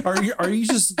recovery? Are you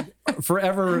just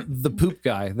forever the poop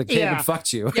guy that came Yeah. and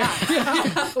fucked you? Yeah.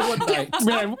 One night.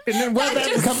 Man, and then what I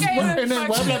just came and what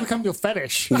fucked that you. become your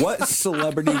fetish? What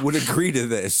celebrity would agree to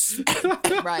this?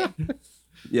 Right.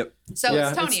 Yep. So Yeah,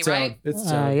 it's Tony, Tony. right? It's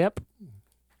Tony. Yep.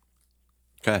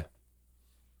 Okay.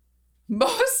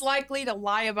 Most likely to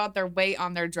lie about their weight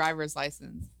on their driver's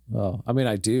license. Oh, I mean,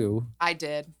 I do. I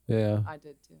did. Yeah. I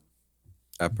did too.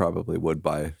 I probably would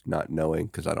by not knowing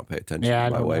because I don't pay attention Yeah, I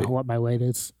to my don't weight. know what my weight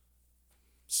is.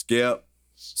 Skip.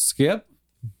 Skip.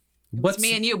 It's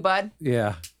me and you, bud.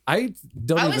 Yeah. I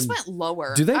don't I even. always went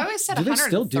lower. Do they- I always said do they 130.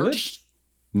 still do it?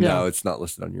 No, Yeah. it's not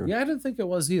listed on your. Yeah, I didn't think it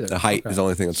was either. The height Okay. is the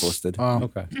only thing that's listed.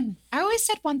 Okay. I always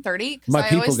said 130 because My I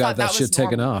always people got thought that was shit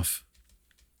taken normal. off.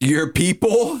 Your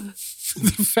people,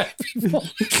 The fat people.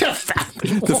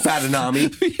 the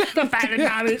fatanami.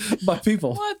 My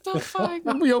people. What the fuck?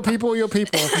 Your people, your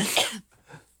people.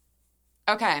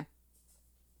 Okay.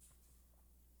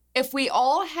 If we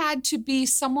all had to be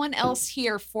someone else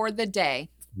here for the day,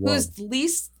 Whoa. who's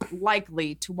least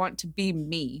likely to want to be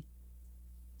me?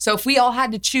 So if we all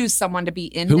had to choose someone to be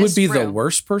in Who this would be the room,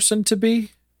 worst person to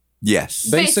be? Yes.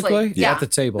 Basically, yeah. at the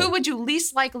table. Who would you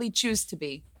least likely choose to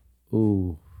be?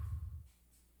 Ooh.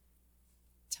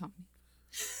 Tony.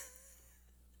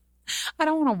 I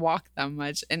don't want to walk that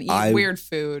much and eat I- weird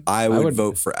food. I would would-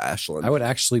 vote for Ashlyn. I would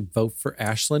actually vote for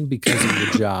Ashlyn because of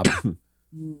the job.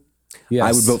 Yes.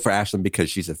 I would vote for Ashlyn because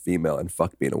she's a female and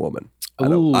fuck being a woman. I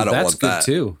Ooh, don't that's want good that.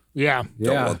 too. Yeah. Don't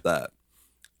Yeah. want that.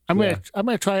 I'm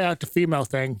gonna try out the female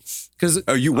thing. Because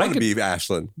Oh, you want to be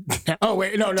Ashlyn? Oh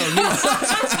wait, no.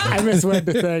 I misread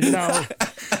the thing. No.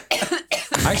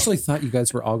 I actually thought you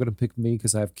guys were all going to pick me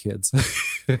because I have kids.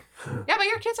 Yeah, but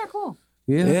your kids are cool.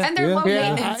 yeah. And they're low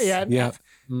Yeah, maintenance. yeah. Yeah.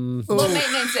 Low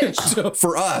maintenance-ish.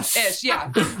 For us, Ish,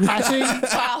 yeah. Actually,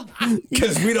 Well,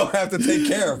 because we don't have to take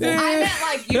care of them. I meant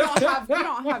like you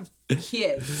don't have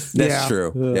kids. That's Yeah.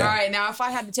 true. Yeah. Yeah. All right, now if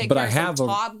I had to take But care I of have some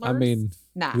a. toddlers, I mean,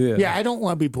 nah. yeah. yeah, I don't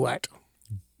want to be Brett.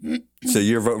 So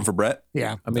you're voting for Brett?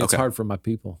 Yeah. I mean, it's Okay. hard for my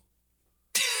people.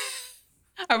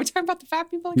 Are we talking about the fat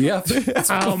people again? Yeah.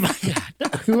 Oh my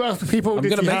God. Who else people I'm did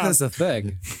going to you make have? this a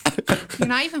thing. You're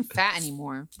not even fat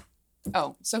anymore.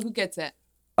 Oh, so who gets it?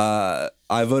 I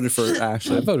voted for I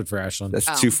Ashlyn. voted for Ashlyn. That's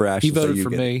Oh. 2 for Ashlyn. He so voted you for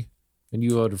get- me, and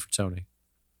you voted for Tony.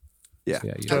 Yeah.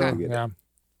 Yeah, you So Okay. you get it. Yeah.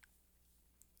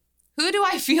 Who do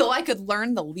I feel I could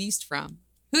learn the least from?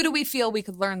 Who do we feel we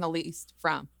could learn the least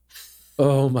from?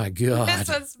 Oh my god. This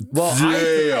was Well,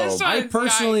 Damn. I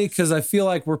personally, because I feel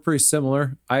like we're pretty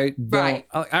similar. I don't. Right.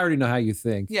 I already know how you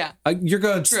think. Yeah. You're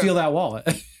going to True. steal that wallet.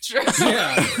 True.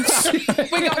 Yeah. We gonna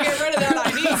get rid of that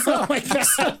ID. Oh my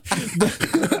God.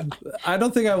 I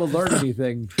don't think I will learn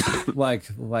anything like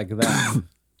that.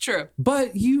 True.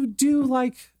 But you do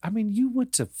like. I mean, you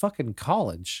went to fucking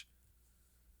college.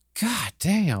 God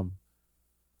damn,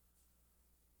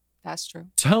 That's true.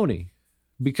 Tony.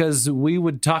 Because we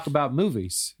would talk about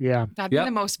movies. Yeah. That'd be Yep.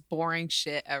 the most boring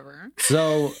shit ever.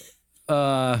 So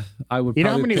I would. You know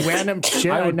how probably many pick- random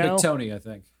shit I I would know? pick Tony. I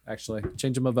think actually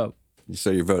changing my vote. So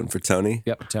you're voting for Tony?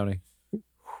 Yep, Tony.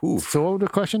 Oof. So what was the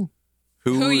question?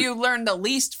 Who you learned the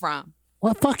least from?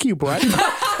 Well, fuck you, Brett. At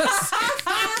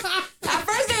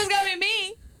first it was gonna be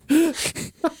me.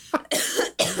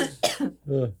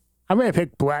 I'm gonna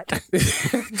pick Brett.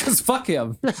 Because fuck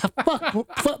him.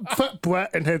 fuck Brett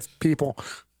and his people.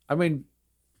 I mean,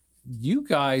 you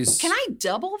guys. Can I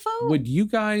double vote? Would you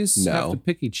guys No. have to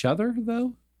pick each other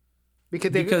though?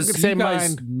 Because they Because the you same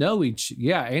guys mind. know each.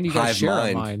 Yeah, and you guys Hive share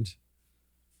mind. a mind.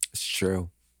 It's true.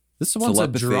 This one's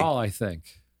Telepathy. a draw, I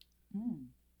think.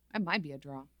 That might be a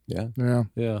draw. Yeah. Yeah.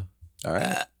 Yeah. All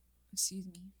right. Excuse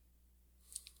me.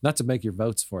 Not to make your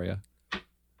votes for you.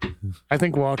 I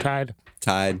think we're all tied.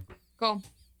 Tied. Cool.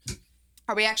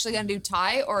 Are we actually gonna do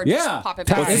tie or Yeah. just pop it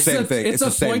Tie. back? It's the same thing. It's It's a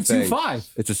the same thing. 0.25.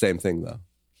 It's the same thing though.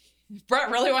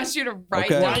 Brett really wants you to write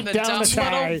Okay. down Write the down dumb the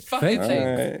tie. little fucking Thank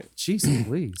thing. you. Jeez,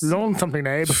 please. Learn something,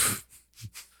 Abe.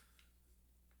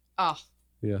 Oh,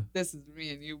 Yeah. this is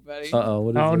me and you, buddy. Uh-oh.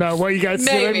 What is Oh it? no, what are you guys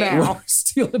Maybe. doing now? We're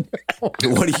stealing now.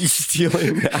 What are you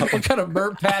stealing now? What kind of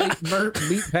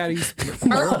meat patties?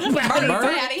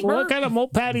 Patty. What kind of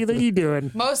malt patties are you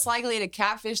doing? Most likely to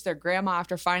catfish their grandma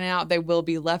after finding out they will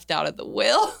be left out at the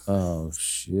will. Oh,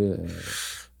 shit.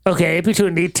 Okay,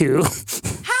 between these two.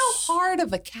 How hard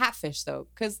of a catfish though?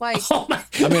 Because like, I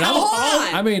mean, Hold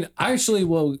on. I mean, I actually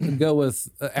will go with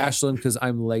Ashlyn because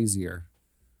I'm lazier.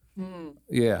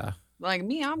 Yeah. like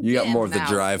me, I'm You got getting more of the that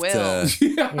drive will. to.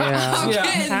 Yeah. I'm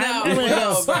getting that I'm gonna will,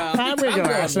 go. bro. I'm gonna go, going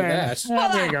with Ashlyn. Ash. I'm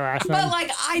gonna go, Ashlyn. But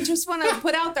like, I just want to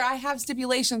put out there, I have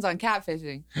stipulations on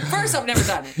catfishing. First, I've never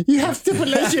done it, You have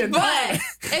stipulation. but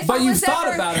if But I you've was thought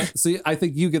ever, about it. See, I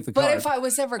think you get the But card. if I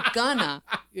was ever gonna,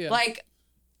 Yeah. like,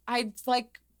 I'd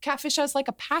like catfish as like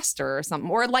a pastor or something,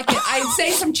 or like I'd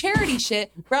say some charity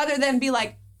shit rather than be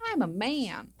like, I'm a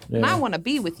man and I Yeah. want to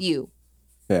be with you.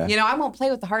 Yeah. You know, I won't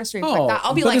play with the heartstrings Oh, like that.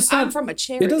 I'll be but like, it's not- I'm from a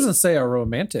charity. It doesn't say a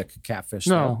romantic catfish.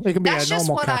 No, though. it can be That's a just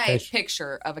normal what catfish. I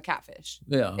picture of a catfish.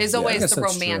 Yeah. Is Yeah, I always guess the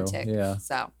that's true. romantic. Yeah.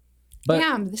 So, But-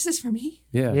 damn, this is for me.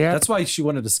 Yeah. Yeah. That's why she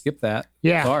wanted to skip that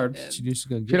Yeah. card. She knew she was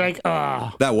going to You're get like,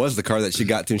 ah. That was the card that she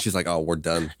got to, and she's like, "Oh, we're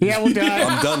done. Yeah, we'll die.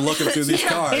 I'm done looking through these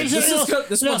cards."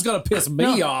 This one's going to piss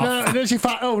me off. No, and then she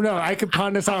thought, oh no, I could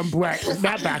pawn this on Brett.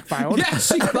 That backfired. Yeah,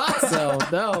 she thought so.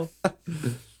 No.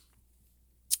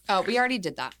 Oh, we already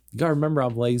did that. You got to remember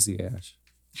I'm lazy, Ash.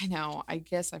 I know. I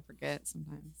guess I forget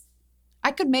sometimes.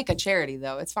 I could make a charity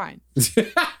though. It's fine.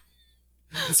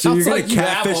 So Sounds you're gonna like you have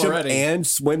catfish them already. and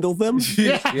swindle them?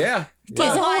 Yeah.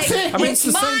 But like, I mean, it's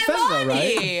the my same thing, though,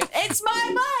 right? money. It's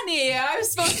my money. I'm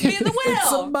supposed to be in the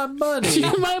It's will. my money.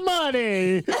 My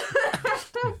money.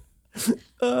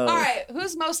 All right.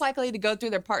 Who's most likely to go through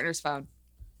their partner's phone?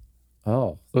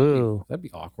 Oh, Ooh, that'd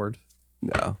be awkward.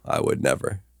 No, I would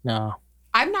never. no.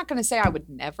 I'm not going to say I would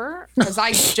never, because I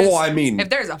just. Well, I mean- if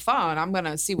there's a phone, I'm going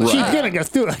to see what's She's up. gonna go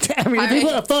through it. I mean, if you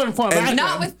put a phone in front of And- Ashlyn,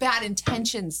 Not with bad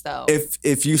intentions, though.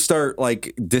 If you start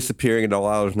like disappearing at all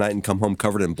hours of night and come home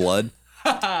covered in blood,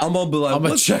 I'm gonna be like, I'm gonna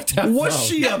 "What's- check that What's phone."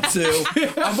 she up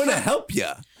to? I'm gonna help you.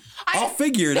 I'll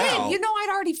figure it Babe, out. you know, I'd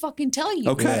already fucking tell you.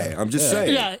 Okay, I'm just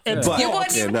saying. Yeah, and But You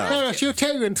wouldn't even no. no, she'll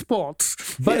tell you in sports.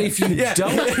 But if you Yeah.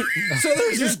 don't, So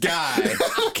there's this guy.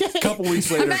 A couple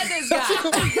weeks I later, met this guy.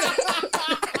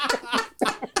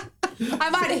 I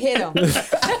might have hit him.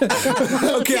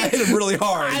 okay, I hit him really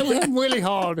hard. I hit him really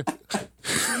hard.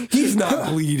 He's not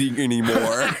bleeding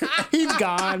anymore. He's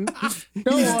gone.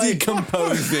 No He's worry.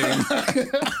 decomposing.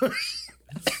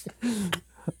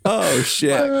 Oh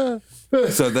shit!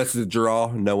 So that's the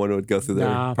draw. No one would go through their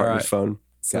Nah. partner's Alright. phone.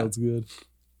 sounds good.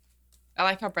 I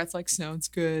like how Brett's like, sounds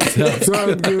good.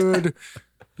 So good.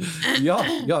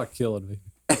 Y'all are killing me.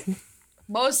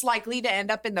 Most likely to end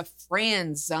up in the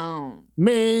friend zone.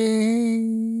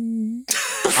 Me.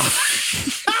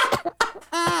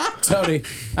 Tony,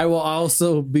 I will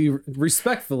also be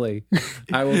respectfully.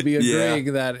 I will be Yeah.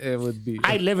 agreeing that it would be.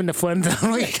 I live in the friend zone.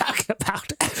 What are you talking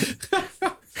about?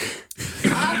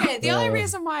 Okay, the only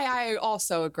reason why I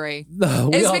also agree No,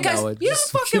 we is all because know it. you don't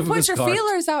Just fucking give him put his your card.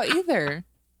 feelers out either.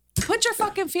 Put your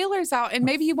fucking feelers out, and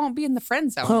maybe you won't be in the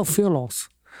friend zone. Oh, feelings.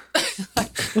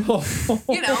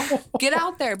 You know, get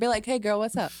out there, be like, "Hey, girl,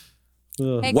 what's up?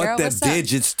 Hey, What girl, the what's up?"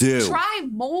 digits do? Try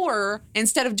more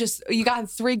instead of just you got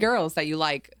 3 girls that you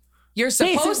like. You're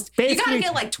supposed you gotta basically-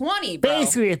 get like 20, bro.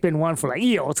 Basically, it's been one for like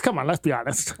years. Come on, let's be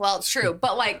honest. Well, it's true,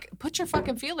 but like, put your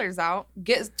fucking feelers out.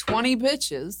 Get 20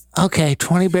 bitches. Okay,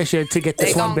 20 bishops to get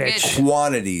this They one gon' bitch. get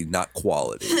Quantity, not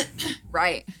quality.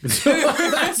 Right. That's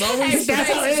always That's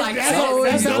how That's like, how-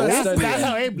 that's how- That's that's- the- that's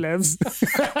how Abe lives.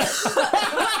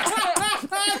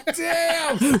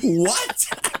 What?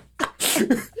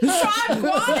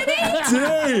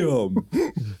 Damn.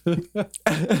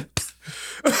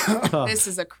 This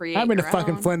is a creator. I'm in a I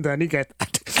fucking don't- friend zone. You get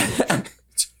that.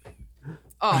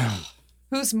 Oh,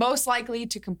 who's most likely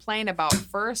to complain about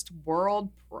first world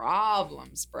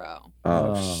problems, bro?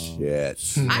 Oh shit.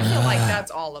 I feel like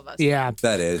that's all of us. Yeah.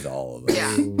 That is all of it.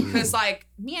 Yeah. Because like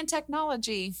me and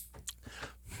technology,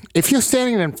 If you're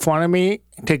standing in front of me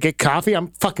to get coffee, I'm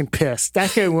fucking pissed.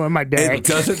 That's gonna ruin my day. It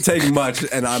doesn't take much,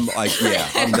 and I'm like, yeah,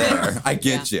 I'm there. I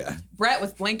get you. Brett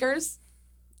with blinkers.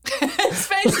 His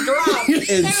face dropped. He was like,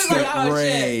 Instant "Oh, shit."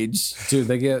 rage. Dude,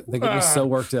 they get me so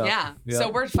worked up. Yeah. Yep. So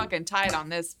we're fucking tight on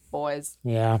this, boys.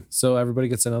 Yeah. So everybody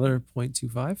gets another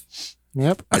 0.25.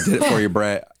 Yep. I did it for you,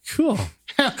 Brett. Cool.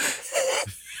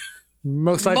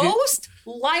 Most likely. Most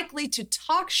likely to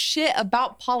talk shit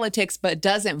about politics but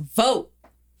doesn't vote.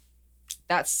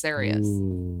 That's serious.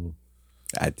 Ooh.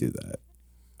 I do that.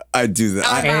 I do that.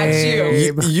 I'm at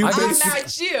you. You I'm basically,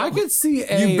 at you. I could see you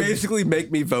a. basically make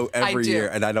me vote every do. year,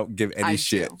 and I don't give any I do.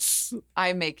 shits.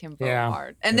 I make him vote Yeah.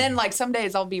 hard. And then like some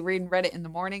days I'll be reading Reddit in the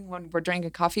morning when we're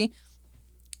drinking coffee.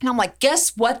 And I'm like,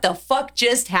 guess what the fuck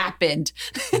just happened?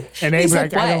 And He's Abe's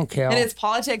like, I "What?" don't care. And it's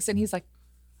politics. And he's like,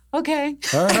 okay.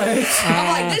 All right.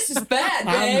 I'm like, this is bad,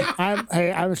 babe.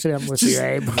 Hey, I'm sitting with you,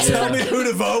 Abe. Tell me who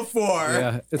to vote for.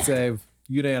 Yeah, it's a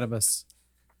unanimous.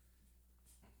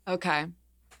 Okay.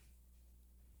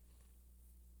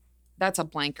 That's a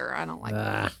blanker. I don't like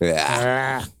that. Ah,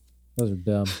 Yeah. those are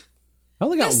dumb. I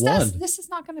only got one. This is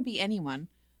not going to be anyone.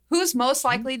 Who's most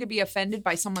likely to be offended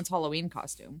by someone's Halloween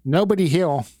costume? Nobody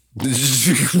here.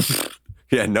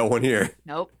 Yeah, no one here.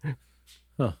 Nope.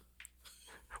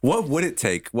 What would it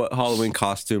take? What Halloween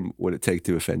costume would it take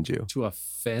to offend you? To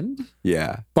offend?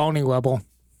 Yeah. Barney Rubble.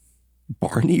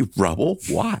 Barney Rubble?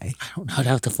 Why? I don't know.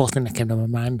 That was the first thing that came to my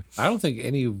mind. I don't think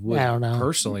any would I don't know.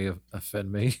 personally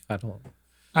offend me. I don't.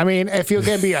 I mean, if you're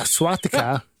going to be a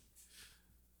swastika,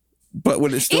 But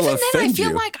would it still Even offend then, I feel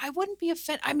you? like I wouldn't be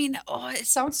offended. I mean, it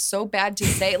sounds so bad to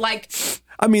say. Like,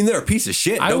 I mean, they're a piece of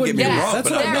shit. I Don't would- get me yeah, wrong, that's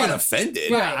but what I'm I not mean. offended.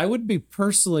 Yeah, I wouldn't be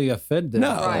personally offended. No.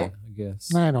 Right. I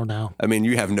guess. I don't know. I mean,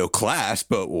 you have no class,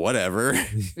 but whatever.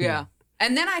 yeah.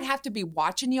 And then I'd have to be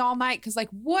watching you all night because, like,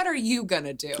 what are you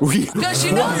gonna do? We- Because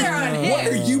you know they're on What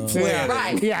are him. you planning?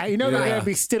 Right. Yeah, you know they're Right. going to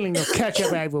be stealing your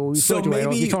ketchup out of the So refrigerator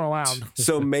if maybe, you turn around.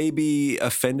 so maybe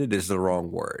offended is the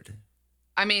wrong word.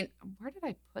 I mean, where did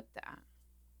I put that?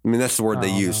 I mean, that's the word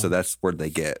they Oh, use, no. so that's the word they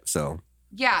get. So,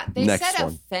 Yeah, they Next said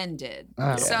one. offended.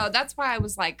 Oh. So that's why I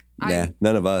was like, nah,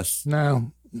 none of us.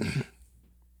 No.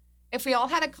 if we all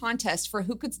had a contest for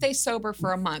who could stay sober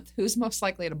for a month, who's most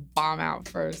likely to bomb out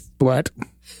first? What?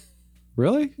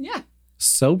 Really? Yeah.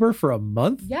 Sober for a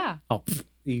month? Yeah. Oh,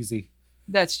 easy.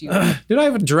 That's you. Dude, I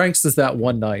haven't drank since that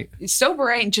one night. Sober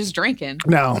ain't just drinking.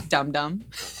 No. Dum dum.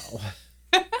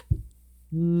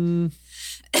 I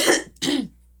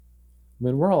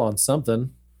mean, we're all on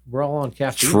something. We're all on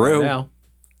caffeine True. right now.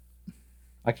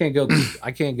 I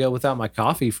can't go without my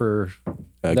coffee for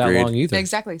that Agreed. long either.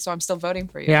 Exactly. So I'm still voting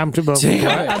for you. Yeah, I'm too vote for Damn.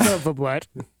 what? I'm voting for what?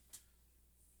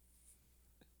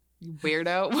 You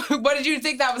weirdo. What did you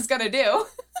think that was gonna do?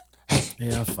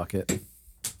 Yeah, fuck it.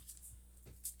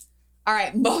 All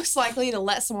right. Most likely to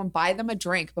let someone buy them a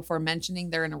drink before mentioning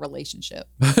they're in a relationship.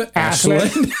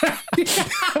 Ashland.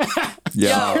 Yo,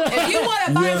 Yo, if you want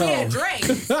to buy me a drink,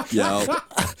 yo.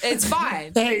 it's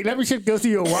fine. Hey, let me just go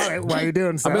through your wallet while you're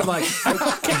doing I so. mean, like,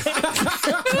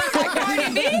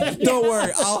 Cardi B? Don't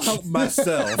worry, I'll help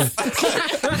myself.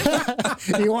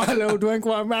 You want a little drink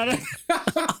while I'm at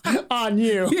it? On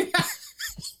you.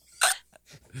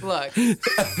 Look,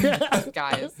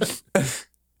 guys.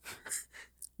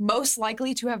 Most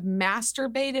likely to have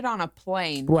masturbated on a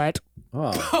plane. What?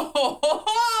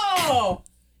 oh,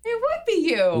 It would be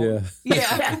you. yeah.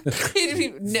 Yeah.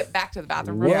 He'd nip back to the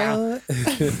bathroom. real Yeah.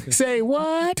 quick. Say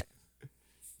what?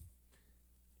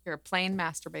 You're a plane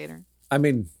masturbator. I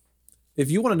mean,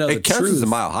 if you want to know the It counts truth, as a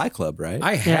Mile High Club, right?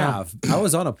 I have. I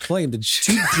was on a plane to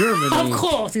Germany. Of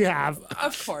course you have.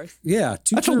 Of course. Yeah,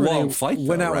 to That's a Germany long flight,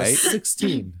 when though, I was right?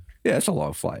 16. Yeah, it's a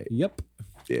long flight. Yep.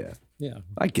 Yeah, Yeah.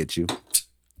 I get you.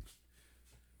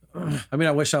 I mean,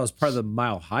 I wish I was part of the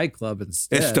Mile High Club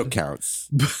instead. It still counts.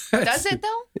 Does it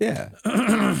though? Yeah.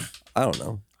 I don't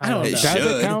know. I don't It know. Does it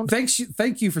should. count?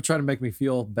 Thank you for trying to make me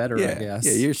feel better. Yeah, I guess.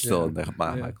 yeah, you're still Yeah. in the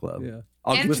Mile Yeah, High Club. yeah.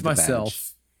 I'll And- give With you the badge.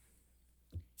 myself.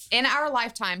 In our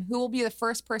lifetime, who will be the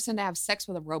first person to have sex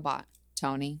with a robot?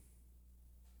 Tony.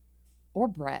 Or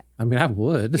Brett. I mean, I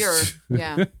would.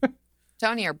 Yeah.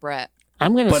 Tony or Brett.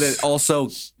 I'm gonna. But it also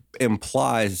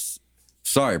implies,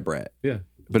 sorry, Brett, Yeah.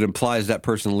 but implies that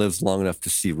person lives long enough to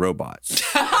see robots.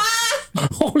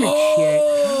 Holy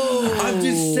shit! I'm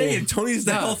just saying, Tony's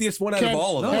the healthiest one out of Can-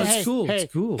 all of No, us. it's cool.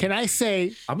 It's cool. Can I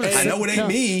say? I'm gonna. I know it ain't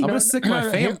me. I'm gonna sick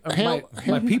my hear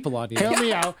my people on you. Help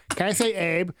me out. Can I say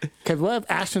Abe? Because what if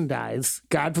Ashton dies?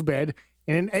 God forbid.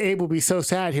 And then Abe will be so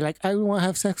sad. He's like, I want to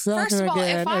have sex with First Ashton of all,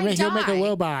 again. if I and then he'll make a die-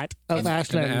 robot of An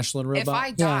Ashton. Ashland robot. If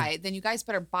I die, then you guys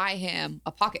better buy him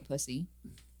a pocket pussy.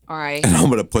 All right. and I'm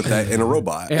gonna put that in a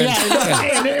robot. And,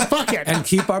 Yeah, fuck it. and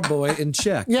keep our boy in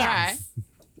check. All Yeah. right.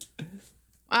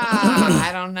 I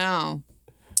don't know.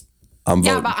 I'm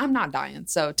Yeah, voting. but I'm not dying.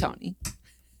 So Tony.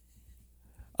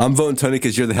 I'm voting Tony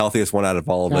because you're the healthiest one out of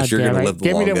all of us. God You're damn gonna it. live the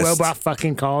Give me longest. the robot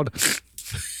fucking called.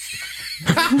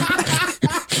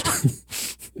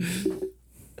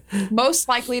 Most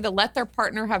likely to let their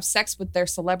partner have sex with their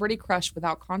celebrity crush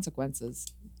without consequences.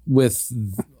 With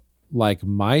like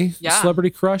my Yeah. celebrity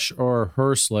crush or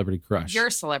her celebrity crush? Your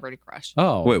celebrity crush.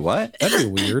 Oh. Wait, what? That'd be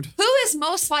weird. Who is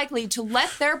most likely to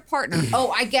let their partner?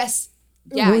 Oh, I guess.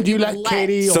 Yeah. Would you let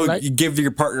Katie or So like, you give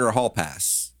your partner a hall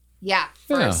pass. Yeah.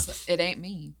 Yeah. First, it ain't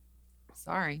me.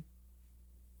 Sorry.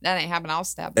 That ain't happening. I'll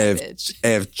stab that bitch.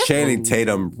 If Channing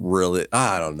Tatum really,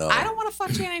 I don't know. I don't want to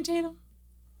fuck Channing Tatum.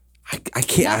 I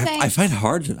can't. No I thanks. find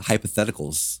hard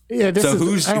hypotheticals. yeah, this So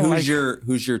is, I don't like-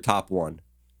 who's your top one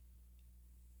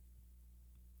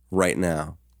right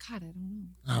now? God, I don't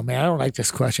know. Oh man, I don't like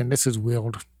this question. This is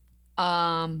weird.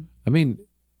 I mean,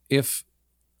 if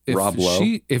Rob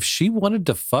Lowe? if she wanted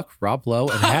to fuck Rob Lowe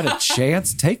and had a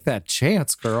chance, take that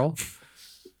chance, girl.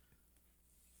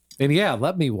 And yeah,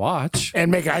 let me watch.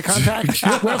 And make eye contact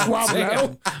with Rob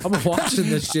Lowe. I'm watching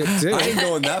this shit too. I ain't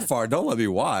going that far. Don't let me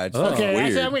watch. Oh, Okay, Weird.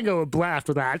 actually, I'm gonna go with Blair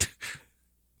after that.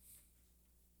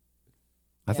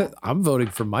 I think I'm voting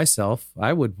for myself.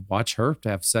 I would watch her to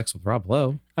have sex with Rob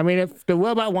Lowe. I mean, if the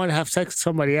robot wanted to have sex with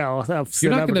somebody else,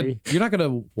 You're not celebrity,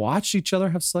 gonna watch each other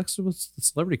have sex with the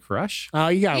celebrity crush. oh,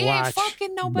 you gotta He ain't watch.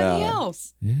 fucking nobody Nah.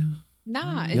 else. Yeah,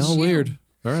 Nah, it's y'all you. weird.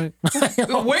 All right.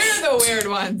 We're the weird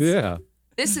ones. Yeah.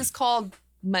 This is called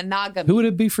monogamy. Who would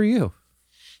it be for you?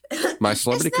 My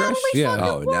celebrity It's crush? Natalie Yeah.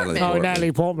 fucking Oh, Natalie Portman. Oh, Portman.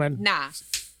 Natalie Portman. Nah.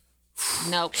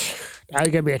 Nope. That's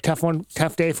gonna be a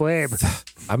tough day for Abe.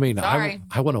 I mean, Sorry.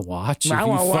 I want to watch. If I you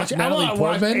want to fuck watch. I Natalie want to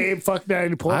watch Portman, Abe fuck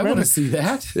Natalie I Portman. want to see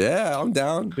that. Yeah, I'm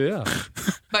down. Yeah.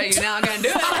 But you're not gonna do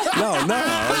it.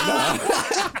 No.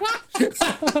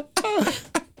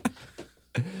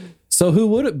 So who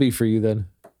would it be for you then?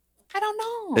 I don't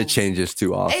know. It changes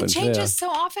too often. It changes Yeah. so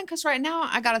often because right now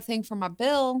I got a thing for my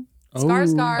Bill Oh.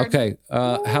 Skarsgård. Okay.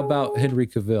 How about Henry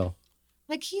Cavill?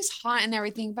 Like he's hot and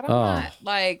everything, but I'm Oh. not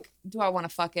like, do I want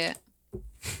to fuck it?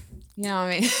 You know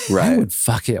what I mean? I Right. would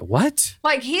fuck it. What?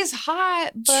 Like he's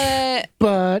hot, but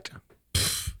But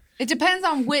it depends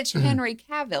on which Henry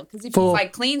Cavill. Because if For- he's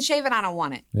like clean shaven, I don't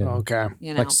want it. Yeah. okay.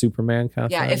 You know? Like Superman kind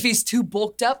of Yeah. thing? If he's too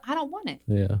bulked up, I don't want it.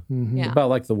 Yeah. Mhm. Yeah. What about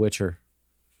like The Witcher?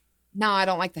 No, I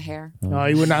don't like the hair. Oh,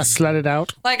 you would not slut it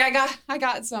out. Like I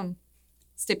got some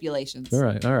stipulations. All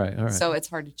right. So it's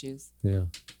hard to choose. Yeah.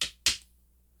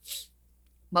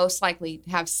 Most likely to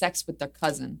have sex with their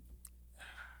cousin.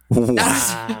 Wow.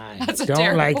 That's a Don't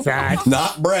terrible like that.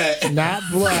 Not Brett. Not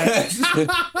blood.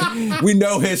 We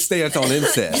know his stance on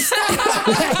incest.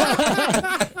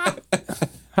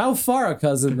 How far a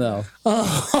cousin though?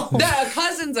 The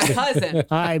cousin's a cousin.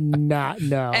 I'm not.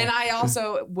 No. And I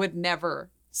also would never.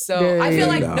 So I feel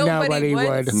like No. nobody Nobody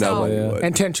would. would. So Nobody Yeah. would.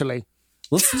 Intentionally.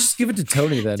 Let's just give it to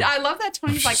Tony then. I love that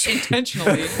Tony's like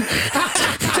intentionally.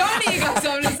 Tony, you got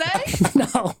something to say?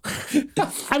 No.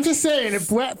 I'm just saying, if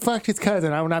Brett fucked his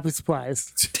cousin, I would not be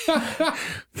surprised.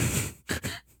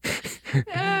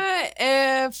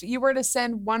 If you were to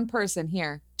send one person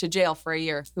here to jail for a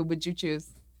year, who would you choose?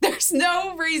 There's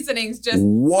no reasonings, just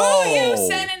who Whoa. you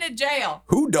sending to jail?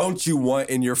 Who don't you want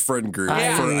in your friend group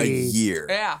Yeah. for a year?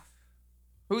 Yeah.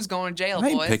 Who's going to jail, I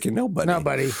ain't boys? picking nobody.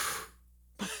 Nobody.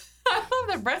 I love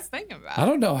that Brett's thinking about I it.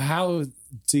 don't know how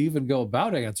to even go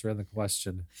about answering the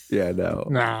question. Yeah, no.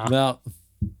 Nah. No.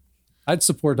 I'd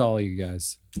support all of you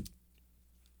guys.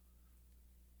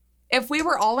 If we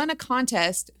were all in a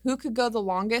contest, who could go the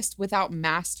longest without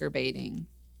masturbating?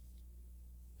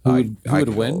 Who would could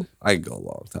win? Go, I could go a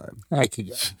long time. I could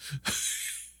go.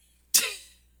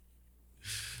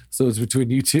 So it's between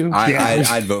you two? Yeah.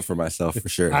 I'd vote for myself for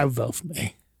sure. I vote for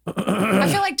me. I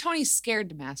feel like Tony's scared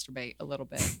to masturbate a little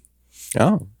bit.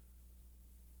 Oh.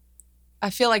 I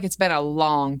feel like it's been a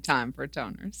long time for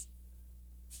toners.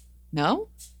 No?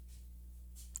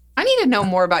 I need to know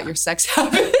more about your sex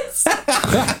habits.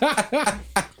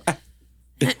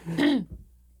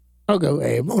 I'll go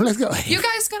Abe. Oh, let's go Abe. You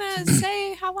guys gonna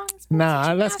say how long it's been? Nah,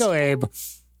 since you let's go masturbated? Abe.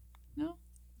 No?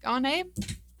 Go on, Abe.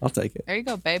 I'll take it. There you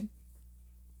go, babe.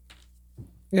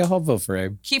 Yeah, I'll vote for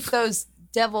Abe. Keep those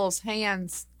devil's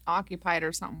hands occupied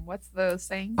or something. What's the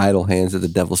saying? Idle hands at the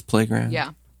devil's playground.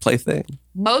 Yeah. Plaything.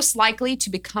 Most likely to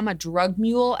become a drug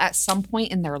mule at some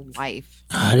point in their life.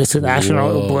 Ah, this is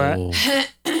astronaut Brett. Whoa.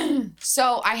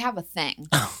 So I have a thing.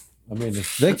 I mean,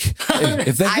 if they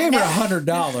gave her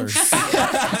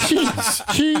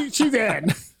 $100, She's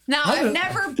in. Now, I've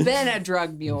never been a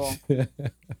drug mule.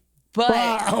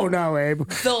 but Oh no, Abe.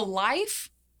 the life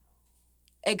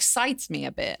excites me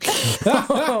a bit.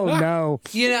 Oh no.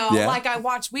 You know, Yeah. like I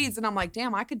watch Weeds and I'm like,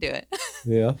 damn, I could do it.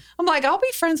 Yeah. I'm like, I'll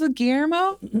be friends with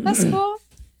Guillermo. That's cool.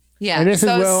 Yeah. And this is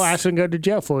so Will Ashton go to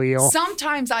jail for you.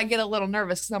 sometimes I get a little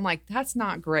nervous because I'm like, that's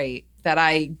not great that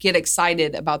I get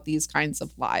excited about these kinds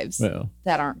of lives Yeah.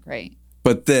 that aren't great.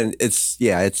 But then it's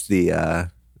the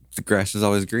grass is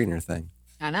always greener thing.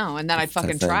 I know. And then I'd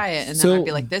fucking thing. try it and then So- I'd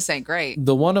be like, this ain't great.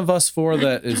 The one of us four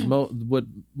that is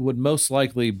would most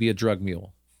likely be a drug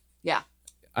mule. Yeah.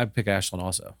 I'd pick Ashlyn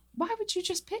also. Why would you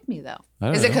just pick me though? I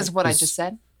don't Is it know. because of what I 'Cause- just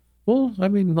said? Well, I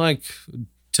mean, like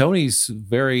Tony's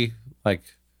very like,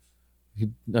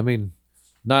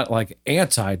 not like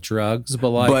anti-drugs, but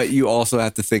like, But you also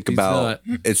have to think He's about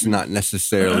it's not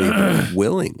necessarily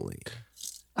willingly.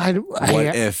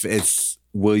 What if it's,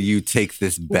 will you take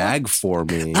this bag for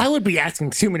me? I would be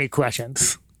asking too many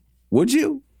questions. Would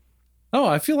you? oh,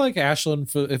 I feel like Ashlyn,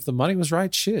 if the money was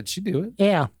right, shit, she'd do it.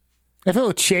 Yeah. If it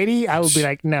was shady, I would be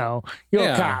like, no, you're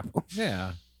Yeah. a cop.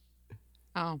 Yeah.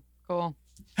 Oh, cool.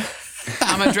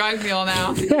 I'm a drug mule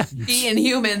now. Eating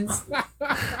humans.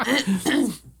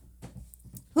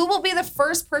 Who will be the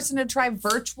first person to try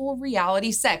virtual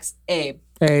reality sex? Abe.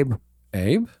 Abe.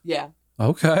 Abe? Yeah.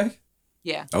 Okay.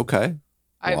 Yeah. Okay.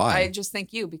 Why? I just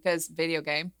think you because video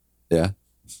game. Yeah.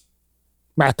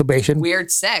 Masturbation.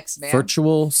 Weird sex, man.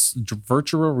 Virtual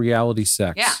reality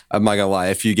sex. Yeah. I'm not gonna lie.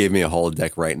 If you gave me a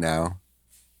holodeck right now,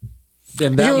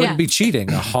 And that Yeah. would be cheating.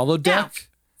 A holodeck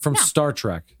from No. Star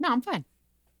Trek. No, I'm fine.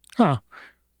 Huh.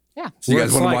 Yeah. so you Where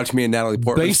guys it's want to like watch me and Natalie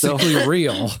Portman still? Basically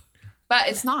real. But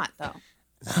it's not though.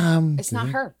 It's not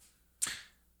her.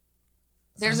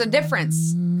 There's a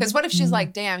difference. Because what if she's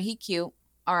like, damn, he cute.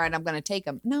 All right, I'm gonna take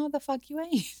him. No, the fuck you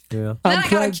ain't. Yeah. Then I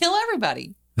gotta Unplugged. kill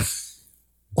everybody.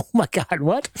 Oh my God,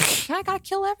 what? I gotta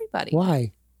kill everybody.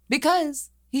 Why? Because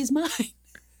he's mine.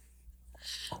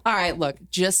 All right, look,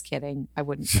 just kidding. I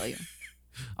wouldn't kill you.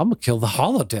 I'm gonna kill the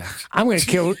holodeck. I'm going to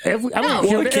kill every. I'm No. going to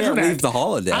kill We the can't internet. leave the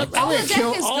holodeck. I'm going to Holodeck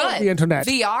kill is all good. the internet.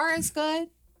 VR is good.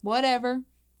 Whatever.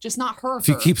 Just not her.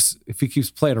 If he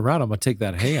keeps playing around, I'm gonna take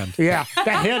that hand. Yeah, that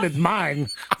hand is mine.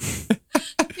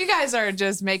 You guys are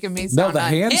just making me No, sound the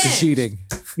hand's unhinged. cheating.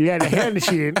 Yeah, the hand is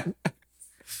cheating.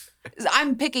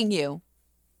 I'm picking you.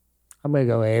 I'm going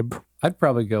to go Abe. I'd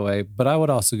probably go Abe, but I would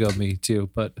also go me too.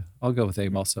 But I'll go with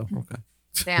Abe also. Okay.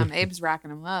 Damn, Abe's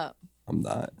racking him up. I'm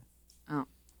not.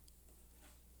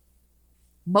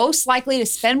 Most likely to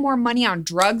spend more money on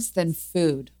drugs than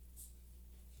food.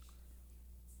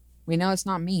 We know it's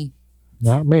not me.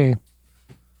 Not me.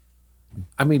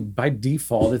 I mean, by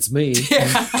default, it's me.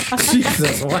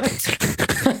 Jesus, what I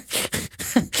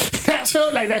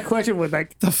felt like that question was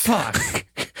like, the fuck?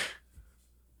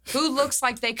 Who looks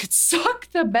like they could suck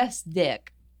the best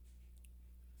dick?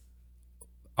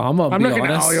 I'm gonna I'm be looking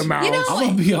at honest. all your mouths. You know- I'm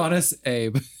gonna be honest,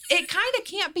 Abe. It kind of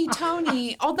can't be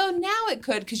Tony, although now it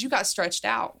could because you got stretched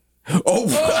out. Oh,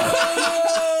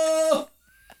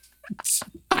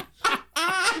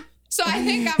 So I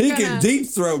think I'm he gonna. can deep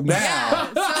throat now.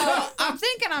 Yeah, so I'm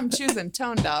thinking I'm choosing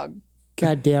Tone Dog.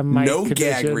 goddamn my No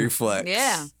condition. gag reflex.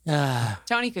 Yeah, Ah,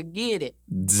 Tony could get it.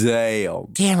 Damn.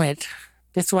 damn it.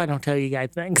 That's why I don't tell you guys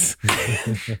things.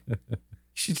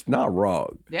 She's not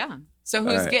wrong. Yeah. So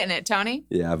who's All right. getting it, Tony?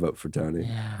 Yeah, I vote for Tony.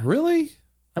 Really?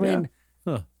 I mean,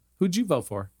 Huh. Who'd you vote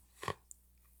for?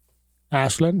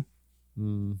 Ashlyn,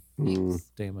 Mm.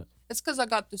 Damn it. It's because I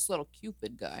got this little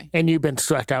Cupid guy. and you've been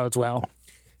stressed out as well.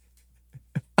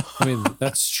 I mean,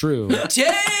 that's true.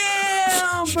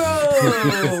 Damn,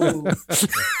 bro.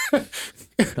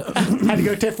 Had to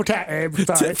go tit for tat, Abe.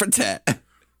 Sorry. Tit for tat.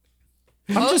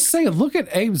 I'm just saying, look at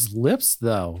Abe's lips,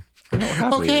 though.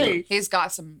 Okay. He's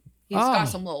got some. He's Oh. got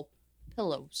some little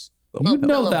pillows. You Little know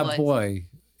pillow that boys. boy,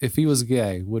 if he was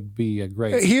gay, would be a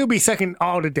great. He'll be sucking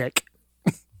all the dick.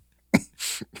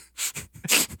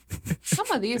 Some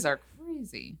of these are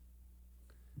crazy.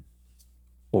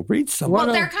 Well, read some. What Well,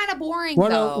 a- they're kind of boring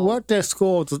though. What the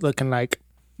school's looking like?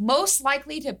 Most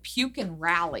likely to puke and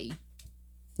rally.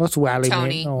 What's Wally Tony.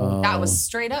 mean? Oh. That was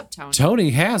straight up Tony. Tony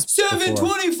has before.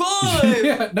 725.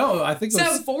 Yeah, no, I think it was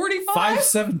 745.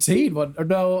 517. Or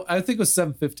no, I think it was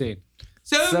 715.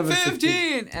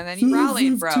 715. And then he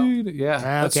rallied, bro. 715. Yeah,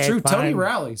 that's Okay, true. Tony fine.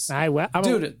 rallies. I'm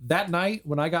Dude, that night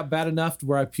when I got bad enough to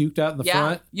where I puked out in the Yeah,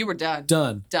 front, you were done.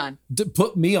 done. Done.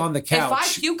 Put me on the couch.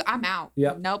 If I puke, I'm out.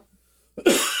 Yep. Nope.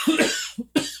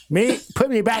 put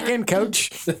me back in, coach.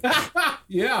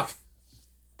 Yeah.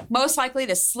 Most likely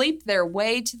to sleep their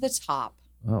way to the top.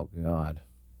 Oh God.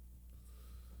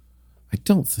 I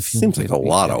don't feel Seems like a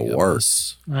lot of any work.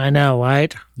 this. I know,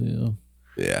 right? Yeah.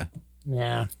 Yeah.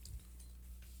 Yeah.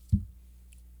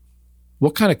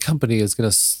 What kind of company is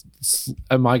gonna?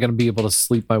 Am I gonna be able to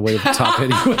sleep my way to the top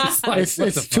anyways? Like, It's, what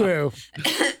it's the fuck? true.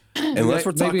 Unless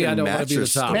we're talking Maybe I don't wanna be the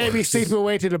mattress top. stores. Maybe sleep your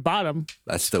way to the bottom.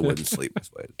 I still wouldn't sleep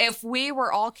this way. If we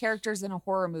were all characters in a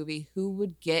horror movie, who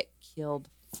would get killed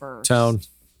first? Tone.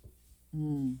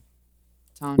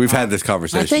 Tone. We've had this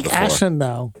conversation I think before. Ashton,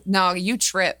 though. No, you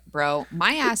trip, bro.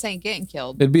 My ass ain't getting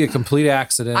killed. It'd be a complete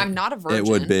accident. I'm not a virgin. It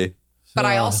would be. But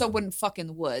I also wouldn't fuck in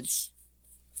the woods.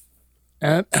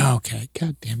 Okay,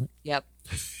 god damn it. Yep.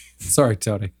 Sorry,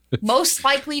 Tony. Most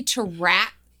likely to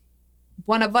rat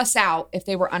one of us out if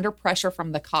they were under pressure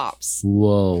from the cops.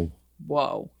 Whoa.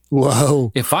 Whoa.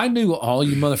 Whoa. If I knew all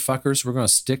you motherfuckers were gonna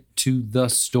stick to the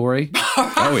story,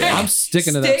 Oh yeah. I'm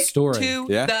sticking to that story. To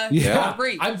Yeah. the Yeah.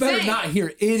 story. I better Same. not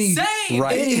hear any Same.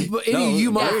 Right. any No, of you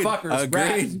agreed. motherfuckers. Agreed.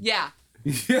 ratting. Yeah.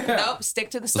 Yeah. Nope. Stick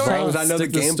to the As story. long as I know the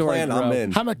Stick to the game story, plan, I'm bro.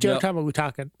 in. How much Yep. time are we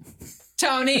talking?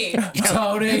 Tony.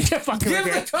 Tony, fucking give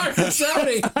with the card to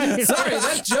Tony. Sorry,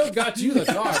 that joke got you the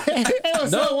card. It was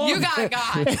so worth You got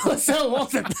God. It was so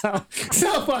worth it, though.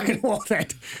 So fucking worth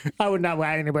it. I would not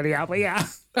rat anybody out, but yeah.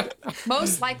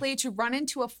 Most likely to run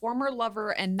into a former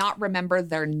lover and not remember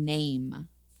their name.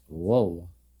 Whoa.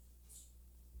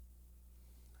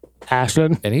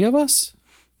 Ashton? Any of us?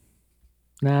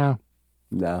 No.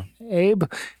 No. Abe?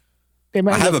 They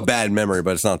might I have a look, bad memory,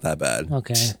 but it's not that bad.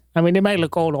 Okay. I mean, they might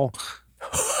look old.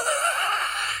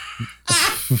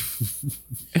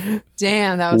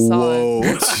 Damn, that was solid.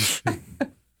 Whoa.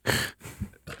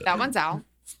 That one's out.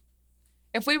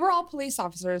 If we were all police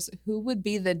officers, who would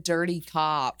be the dirty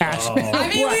cop? Ashton. I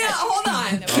mean, hold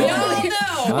on. We all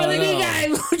know. What did you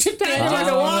guys? What you think about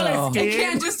the water know. It ski?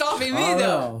 can't just all be me, I don't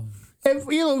though. know. If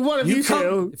you one of you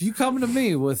two. If you come to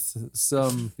me with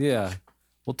some, yeah,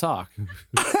 we'll talk.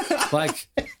 Like,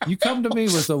 you come to me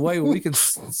with a way we can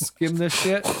skim this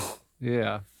shit.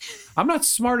 Yeah. I'm not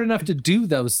smart enough to do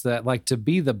those that, like, to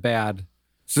be the bad.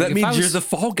 So that Like, if I means you're was- the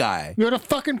fall guy. You're the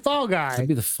fucking fall guy. I'd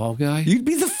be the fall guy. You'd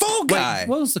be the fall guy.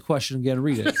 What was the question again?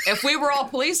 Read it. If we were all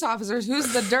police officers,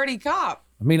 who's the dirty cop?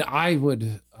 I mean, I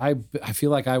feel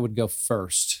like I would go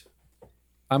first.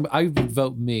 I would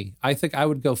vote me. I think I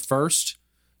would go first.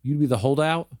 You'd be the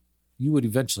holdout. You would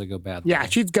eventually go bad. Yeah,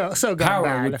 she'd go so go Power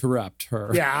bad. would corrupt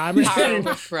her. Yeah, I mean, Power would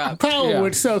corrupt. power Yeah.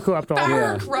 would so corrupt all Power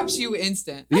Yeah. corrupts you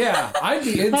instant. Yeah, I'd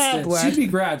be instant. Well. She'd be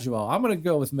gradual. I'm gonna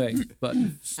go with me. But All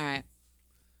right.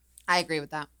 I agree with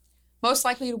that. Most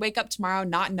likely to wake up tomorrow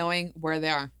not knowing where they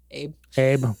are. Abe.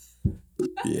 Abe.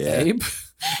 Yeah. Abe,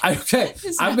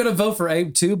 I'm gonna vote for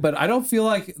Abe too. But I don't feel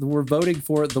like we're voting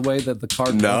for it the way that the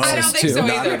card No. wants I us don't think to. so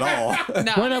Not either. at all.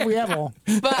 No. When have we ever?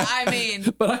 But I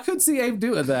mean, But I could see Abe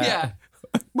doing that. yeah.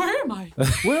 Where am I?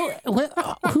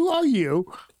 Who are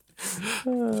you?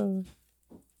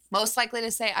 Most likely to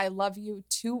say I love you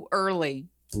too early.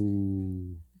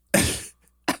 Ooh.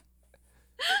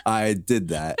 I did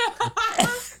that.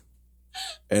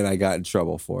 And I got in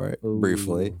trouble for it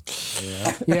briefly.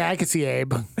 Yeah, I can see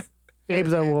Abe.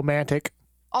 Abe's a romantic.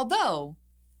 Although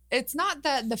it's not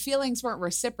that the feelings weren't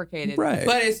reciprocated, Right.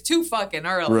 but it's too fucking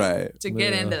early Right. to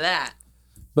get into that.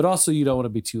 But also, you don't want to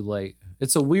be too late.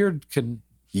 It's a weird.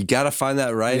 You got to find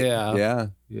that right. Yeah. Yeah.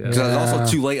 Yeah. Because I was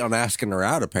also too late on asking her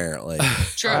out, apparently.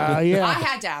 True. Yeah. I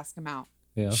had to ask him out.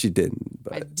 Yeah. She didn't.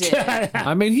 I But did.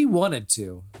 I mean, he wanted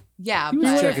to. Yeah, He was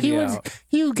but checking he you was out.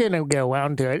 he was gonna go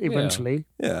around to it eventually.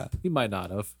 yeah. He might not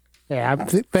have. Yeah,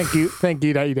 thank you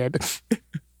that you did.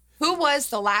 who was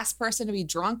the last person to be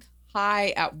drunk high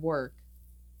at work?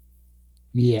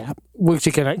 Yeah, which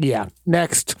you can. Yeah,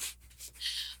 next.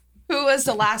 Who was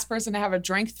the last person to have a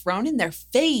drink thrown in their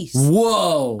face?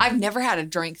 Whoa. I've never had a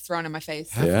drink thrown in my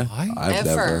face. Yeah. I? I've Never.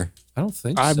 never. I don't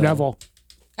think I've so. never.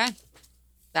 Okay.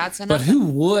 That's enough. But who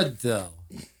would though?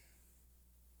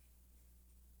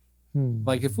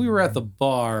 Like if we were at the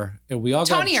bar and we all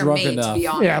Tony got or drunk me, enough, to be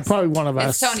honest. Yeah, probably one of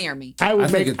us. It's Tony or me. I would I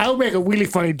think make a really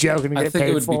funny joke and I get think it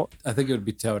paid would for. be. I think it would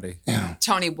be Tony.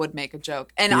 Tony would make a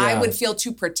joke. And I Yeah. would feel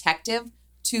too protective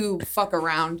to fuck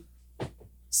around.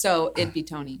 So it'd be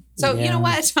Tony. So you Yeah. know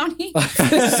what, Tony? Sorry,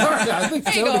 I think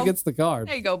There you Tony go. gets the card.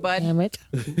 There you go, bud. Damn it!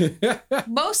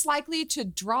 Most likely to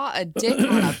draw a dick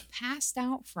on a passed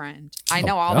out friend. I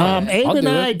know I'll do it. Abe I'll and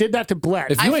do I it. did that to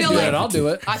Black. If I you ain't feel doing like- it, I'll do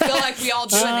it. I feel like we all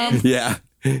do it. Yeah.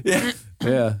 Yeah.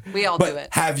 Yeah. We all do But it.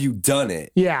 have you done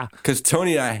it? Yeah. Because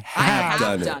Tony and I I have,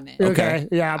 have done it. Okay.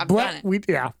 Yeah. I've Black. done it. We.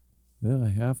 Yeah. Yeah, I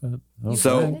haven't. Okay.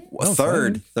 So Oh,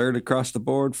 third across the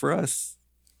board for us.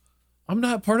 I'm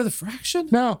not part of the fraction.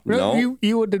 No. No.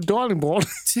 You were the drawing board.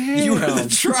 Damn. You were the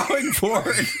drawing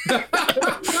board.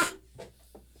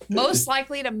 Most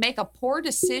likely to make a poor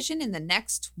decision in the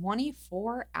next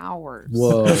 24 hours.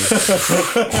 Whoa.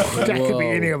 That could be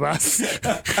Whoa. any of us.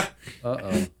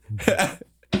 Uh-oh.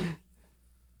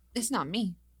 It's not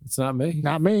me. It's not me.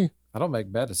 Not me. I don't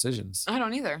make bad decisions I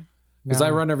don't either. because No.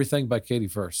 I run everything by Katie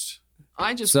first.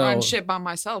 I just So- run shit by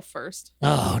myself first.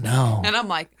 Oh no. And I'm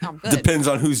like, I'm good. Depends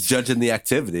on who's judging the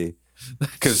activity.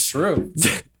 Because True.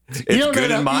 it's You don't know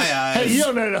good in my Hey, eyes. you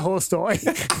don't know the whole story.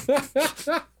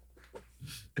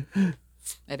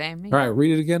 It ain't me. All right,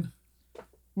 read it again.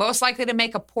 Most likely to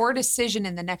make a poor decision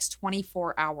in the next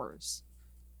 24 hours.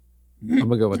 I'm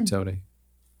gonna go with Tony.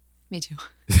 Me too.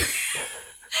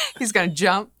 He's going to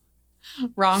jump.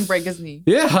 Wrong, break his knee.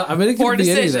 Yeah, I mean it Poor could be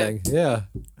decision. anything. Yeah.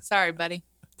 Sorry, buddy.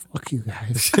 Fuck you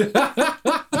guys.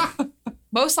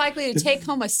 Most likely to take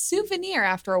home a souvenir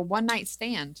after a one-night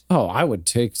stand. Oh, I would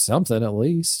take something at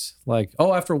least. Like,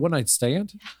 oh, after a one night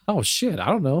stand? Oh shit, I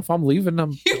don't know if I'm leaving.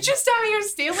 You're just out here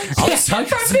stealing I'll shit suck-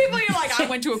 from people. You're like, I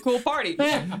went to a cool party.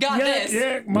 Got this.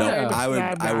 Yeah, No,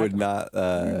 Yeah. I would not.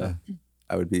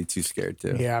 I would be too scared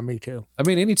to. Yeah, me too. I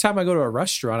mean, anytime I go to a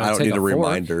restaurant, I don't take need a fork.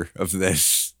 reminder of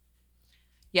this.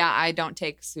 Yeah, I don't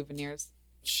take souvenirs.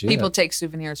 Shit. People take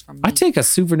souvenirs from me. I take a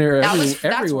souvenir That's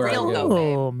everywhere real, I go. though.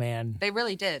 babe. Oh man. They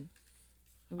really did.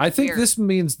 It was I think weird. this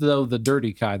means though the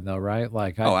dirty kind though, right?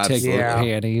 Like Oh, I'd take absolutely. like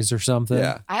panties or something.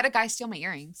 Yeah. I had a guy steal my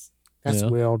earrings. That's Yeah.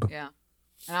 weird. Yeah.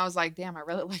 And I was like, damn, I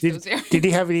really like those Did, earrings. did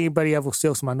he have anybody ever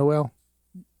steal some underwear?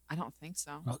 I don't think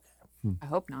so. Okay. I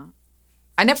hope not.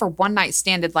 I never one night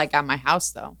standed like at my house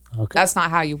though. Okay. That's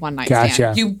not how you one night Gotcha.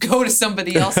 stand. You go to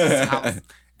somebody else's house.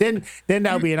 Then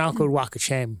that would be an awkward walk of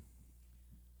shame.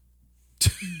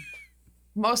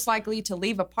 Most likely to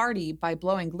leave a party by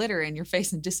blowing glitter in your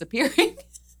face and disappearing.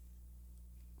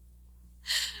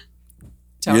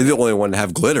 You're the only one to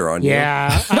have glitter on you.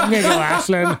 Yeah, I'm gonna go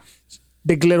Ashland,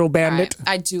 the glitter All bandit. right,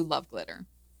 I do love glitter.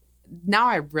 Now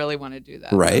I really want to do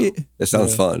that. Right? That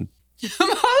sounds fun.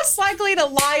 Most likely to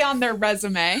lie on their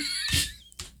resume.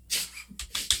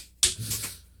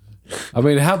 I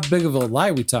mean, how big of a lie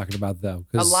are we talking about though?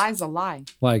 A 'Cause, lie's a lie.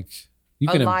 like you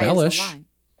A can lie embellish. is a lie.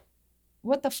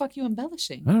 What the fuck you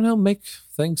embellishing? I don't know, make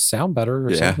things sound better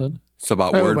or Yeah. something. It's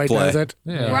about Everybody does wordplay. it.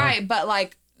 Yeah. Right, but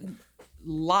like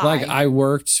lie. Like I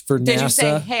worked for Did NASA. you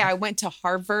say, hey, I went to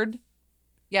Harvard?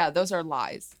 Yeah, those are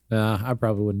lies. Nah, I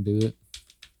probably wouldn't do it.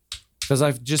 Because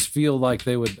I just feel like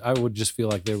I would just feel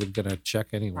like they were gonna check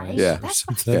anyway. Right? Yeah. or That's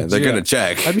something. Yeah, they're gonna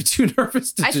check. I'd be too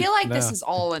nervous to I do- feel like this nah. is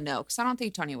all a no, because I don't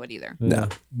think Tony would either. No.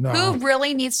 No. Who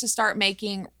really needs to start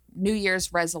making New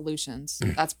Year's resolutions?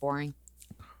 That's boring.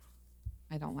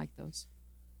 I don't like those.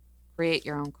 Create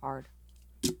your own card.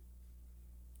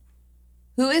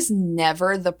 Who is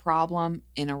never the problem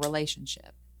in a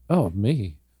relationship? Oh,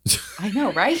 me. I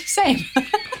know, right? Same.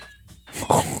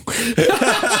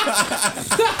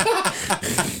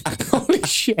 Holy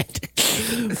shit.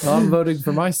 Well, I'm voting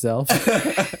for myself.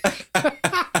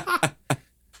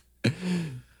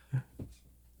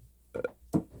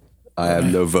 I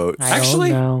have no votes. I don't Actually-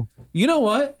 know. You know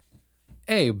what?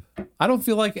 Abe. I don't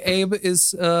feel like Abe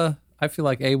is I feel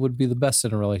like Abe would be the best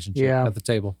in a relationship Yeah. at the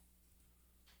table.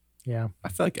 Yeah. I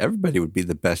feel like everybody would be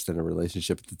the best in a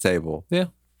relationship at the table. Yeah.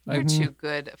 You're too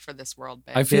good for this world,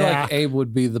 babe. I feel Yeah. like Abe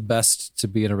would be the best to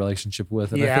be in a relationship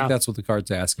with. And I Yeah. think that's what the card's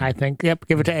asking. I think, yep,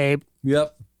 give it to Abe.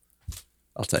 Yep.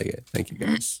 I'll take it. Thank you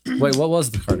guys. Wait, what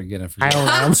was the card again? I I forgot. don't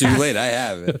know. Too late. I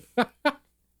have it.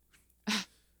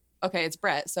 Okay, it's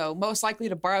Brett. So most likely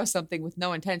to borrow something with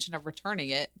no intention of returning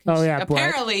it. Oh, yeah, Brett.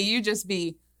 Apparently, you just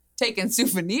be taking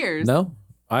souvenirs. No,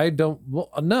 I don't. Well,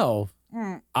 no.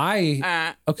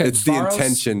 I okay. It's the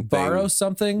intention thing. Borrow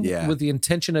something Yeah. with the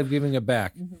intention of giving it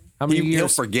back. How many He'll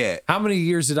years? forget. How many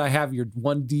years did I have your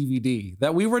one DVD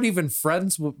that we weren't even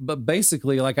friends with? But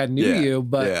basically, like I knew Yeah, you,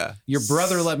 but yeah. your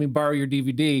brother let me borrow your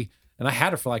DVD, and I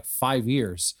had it for like 5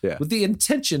 years Yeah. with the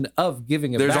intention of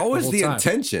giving it There's back. always whole the time.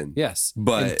 intention. Yes,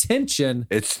 but intention.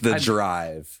 it's the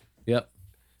drive. Yep,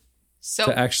 So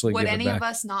to actually would give it any of back.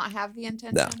 us not have the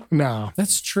intention? No.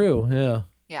 that's true. Yeah,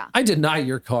 Yeah. I deny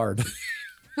your card.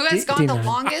 Who has gone the Deny.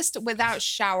 longest without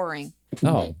showering?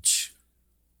 Oh.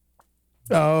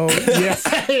 Oh, yeah.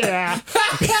 Yeah.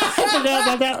 I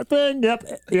forgot about that thing. Yep.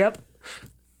 Yep.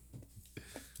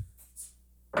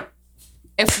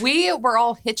 If we were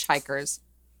all hitchhikers,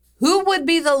 who would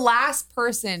be the last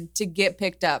person to get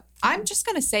picked up? I'm just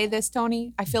gonna say this,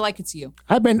 Tony. I feel like it's you.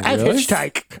 I've Really?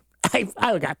 hitchhiked.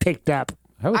 I got picked up.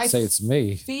 I would I say it's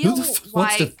me. feel Who the f-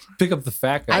 wants to like- pick up the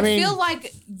fat guy? I mean- feel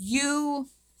like you.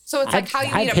 So it's like how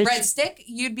you I'd eat a hitch- breadstick.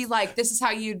 You'd be like, this is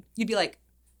how you'd be like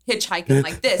hitchhiking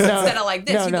like this instead of like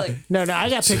this. No, You'd no, be like, no, no. I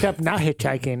got picked up not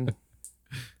hitchhiking.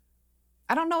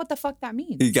 I don't know what the fuck that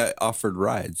means. He got offered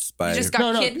rides by You just got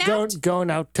No, no. kidnapped. Going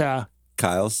out.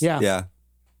 Kyle's. Yeah. Yeah.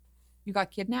 You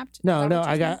got kidnapped. Is No, that no. what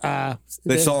I you got.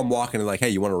 They saw him walking and like, hey,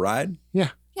 you want to ride? Yeah.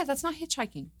 Yeah, Yeah, that's not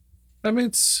hitchhiking. I mean,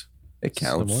 it's It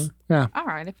counts. similar. Yeah. All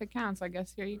right, if it counts, I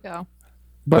guess here you go.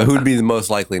 But who'd be the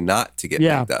most likely not to get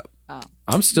Yeah. picked up? Oh.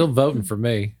 I'm still voting for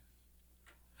me.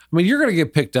 I mean, you're gonna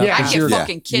get picked up. Yeah. I 'cause get you're,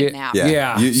 fucking kidnapped.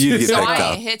 Yeah. You get So picked I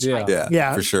up. ain't hitchhiking. Yeah. Yeah,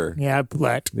 Yeah. for sure. Yeah,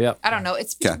 but Yep. I don't know.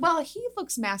 It's Okay. well, he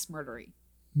looks mass murdery.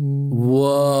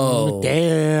 Whoa.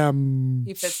 damn.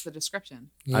 He fits the description.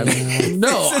 I mean, no,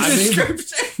 I mean,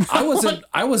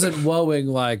 I wasn't woeing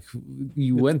like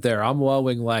you went there. I'm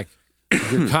woeing like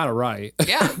you're kind of right.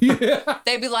 Yeah. Yeah.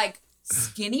 They'd be like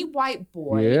skinny white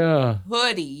boy, Yeah.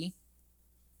 hoodie,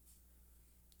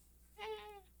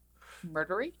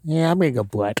 murdery. Yeah, I'm gonna go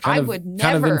blood. I Kind of- would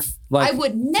kind of never. in- like, I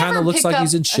would never. Kind of looks pick like up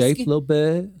he's in a shape a little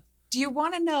bit, Do you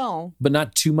want to know? but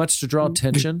not too much to draw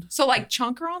attention. So like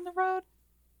Chunker on the road,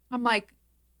 I'm like,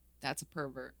 that's a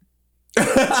pervert.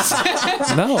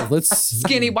 No, let's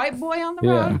Skinny white boy on the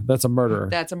Yeah, road, that's a murderer.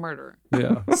 that's a murderer.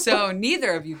 Yeah. So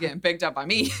neither of you getting picked up by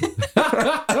me.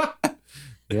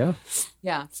 Yeah.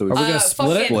 Yeah. So we Are we gonna split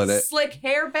it? fucking Split it. Slick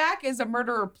hair back is a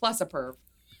murderer plus a perv.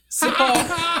 So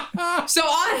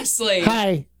honestly,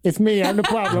 Hi, it's me. I'm the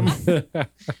problem.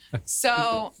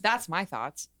 so that's my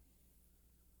thoughts.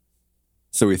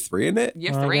 So we three in it?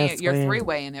 You're Oh, three. that's You're weird.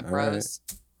 three-weighing it, All right. bros.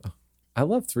 I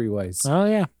love three ways. Oh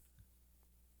yeah.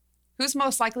 Who's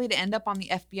most likely to end up on the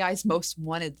FBI's most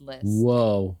wanted list?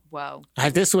 Whoa. Whoa.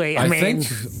 This way. I mean,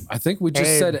 I think we just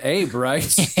Abe. said Abe, right?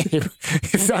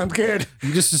 it sounds good.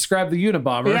 You just described the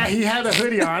Unabomber. Yeah, he had a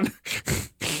hoodie on.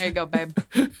 There you go, babe.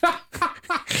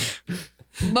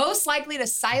 Most likely to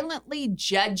silently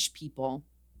judge people.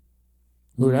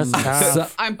 Ooh, that's tough. So-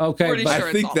 I'm okay, pretty but sure I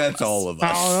it's think all that's of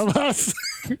us. all of us. All of us.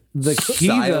 the key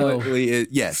though, Silently,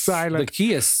 yes. the Silent.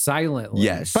 key is silently.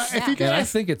 Yes. But if you And I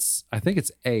guys, think it's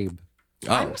Abe.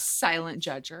 I'm Oh, a silent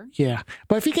judger. yeah,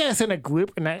 but if you guys in a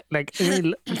group and that, like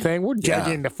any thing, we're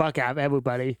judging the fuck out of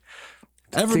everybody.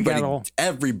 together.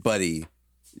 everybody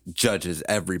judges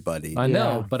everybody. I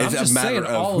know, Yeah. but It's I'm a just matter saying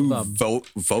of all who of them.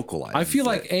 vocalizes. I feel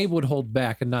like it. Abe would hold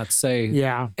back and not say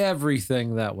Yeah,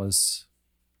 everything that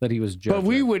he was judging. but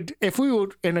we would, if we were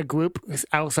in a group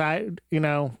outside,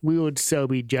 we would still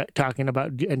be talking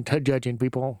about and judging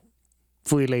people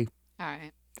freely. All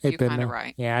right. Abe You're kind Bender. of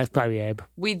right. Yeah, it's probably Abe.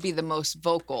 We'd be the most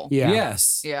vocal. Yeah,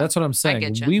 Yes, Yeah, that's what I'm saying.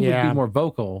 get ya. We would Yeah. be more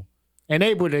vocal. and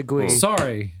Abe would agree.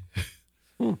 Sorry.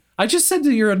 I just said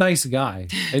that you're a nice guy,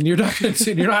 and you're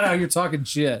not out here talking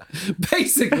shit.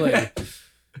 Basically,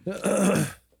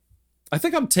 I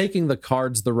think I'm taking the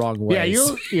cards the wrong way.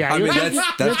 Yeah, I mean,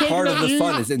 that's part of the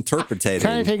fun is interpreting.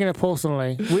 kind of taking it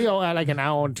personally. We all had like an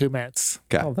hour and 2 minutes.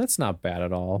 Okay. Oh, that's not bad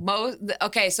at all.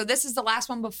 Okay, so this is the last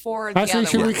one before the Actually, other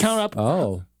should we ones. count up?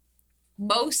 Oh,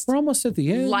 Most we're almost at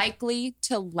the end. likely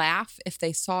to laugh if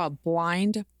they saw a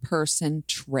blind person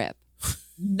trip.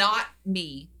 Not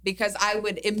me, because I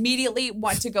would immediately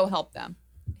want to go help them.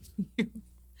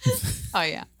 Oh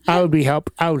yeah. I would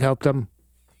help them.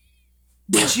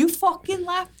 Did you fucking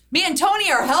laugh? Me and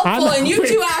Tony are helpful, I'm and you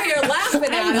helping. two out here laughing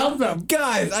I at would help him. them.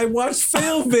 Guys, I watch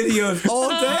fail videos all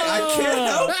day. I can't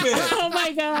help it. Oh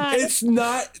my god! It's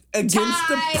not against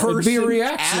the Tie. person It'd be a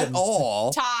reaction. at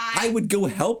all. Tie. I would go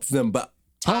help them, but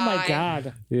Oh my Tie.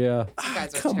 god! Yeah, You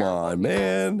guys are come terrible. on,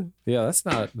 man. yeah. That's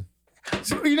not.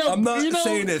 I'm not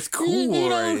saying it's cool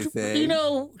or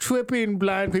anything. Tripping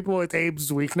blind people is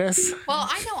Abe's weakness. Well,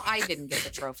 I know I didn't get the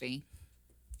trophy.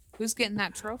 Who's getting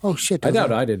that trophy? Oh shit! I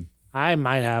doubt I did. I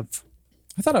might have.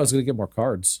 I thought I was going to get more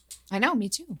cards. I know, me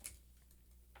too.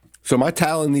 So am I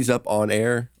tallying these up on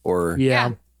air or?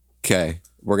 Yeah. Okay,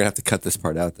 we're gonna have to cut this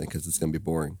part out then because it's gonna be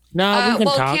boring. No, we can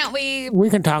well, talk. can't we We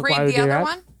can talk while read we the do other that.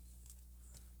 one?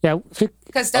 Yeah.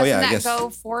 Because doesn't yeah, I that guess. go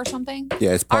for something?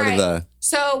 Yeah, it's part All of right. the.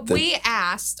 So we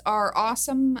asked our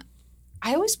awesome,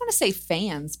 I always want to say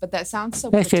fans, but that sounds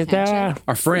so That's just pretentious.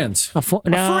 Our friends, no, friends.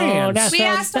 that We sounds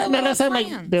asked our that little sound like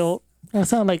friends. Bill. That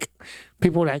sound like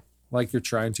people that. like you're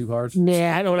trying too hard.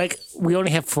 Yeah, I know. Like we only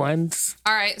have friends.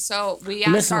 All right, so we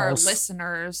asked our Listeners.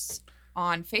 listeners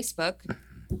on Facebook,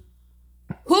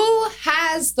 who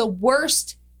has the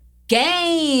worst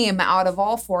game out of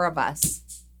all four of us?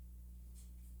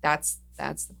 That's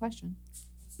the question.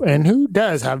 And who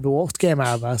does have the worst game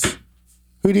out of us?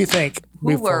 Who do you think?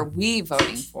 Who were we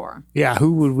voting for? Yeah,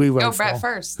 who would we vote Go for? Brett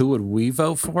first. Who would we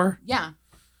vote for? Yeah.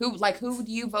 Who would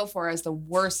you vote for as the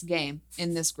worst game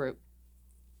in this group?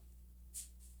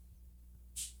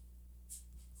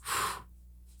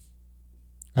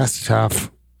 That's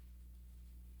tough.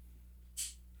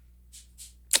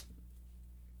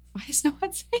 Why is no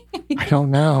one saying anything? I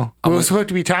don't know. We were supposed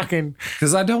to be talking.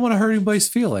 Because I don't want to hurt anybody's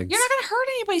feelings. You're not gonna hurt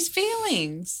anybody's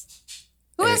feelings.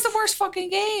 Who has the worst fucking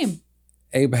game?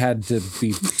 Abe had to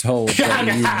be told that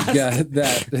you got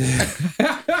that.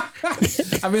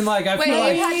 I mean, like, I Wait, feel you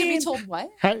like, had to be told what?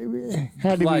 How do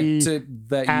like we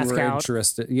that you ask were out?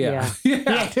 interested. Yeah.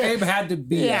 Yeah. Abe had to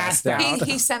be Yeah, asked asked out.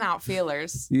 He sent out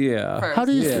feelers. Yeah. first. how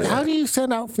do you Yeah. how do you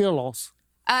send out feelers?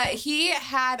 He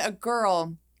had a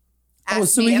girl ask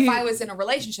so me he- if I was in a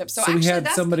relationship. So, so he actually, had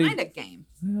that's somebody- kind of game.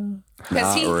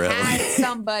 Because he Not really. had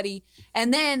somebody.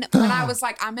 And then when I was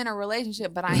like, I'm in a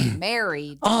relationship, but I ain't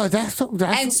married. Oh, that's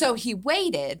And so he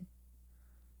waited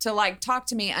to like talk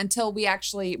to me until we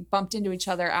actually bumped into each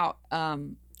other out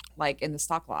like in the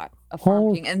stock lot of Farm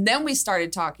Oh. King. And then we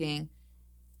started talking.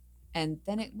 And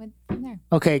then it went from there.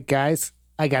 okay, guys.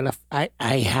 I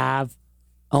have.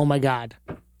 Oh my God,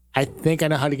 I think I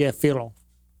know how to get a feeler.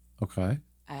 Okay.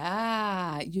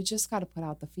 You just got to put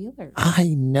out the feelers. I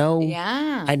know.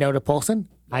 Yeah. I know the person.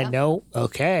 I Yeah. know.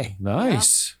 Okay,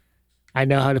 Nice. I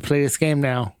know how to play this game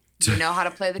now. You know how to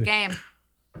play the game.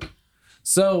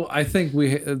 So I think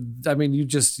I mean, you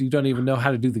don't even know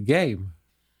how to do the game.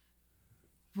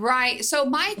 Right. So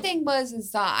my thing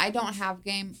is I don't have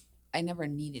game. I never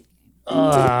needed game.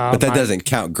 But that doesn't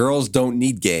count. Girls don't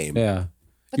need game. Yeah.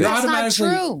 But You that's not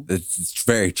automatically- true. It's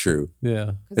very true. Yeah.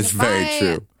 'Cause It's if very I-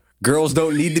 true. Girls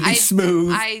don't need to be I-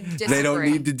 smooth. I They don't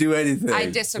disagree. need to do anything. I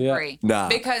disagree. Nah,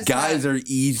 Because guys are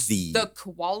easy. the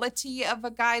quality of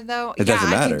a guy, though, It doesn't I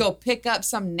matter. can go pick up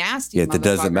some nasty. Yeah, that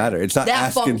doesn't motherfucker. matter. It's not that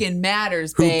asking fucking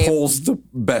matters, who babe. pulls the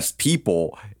best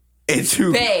people. It's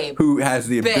who Babe. who has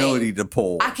the Babe. ability to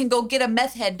pull. I can go get a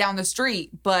meth head down the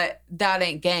street, but that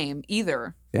ain't game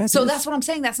either. Yeah, it so is. that's what I'm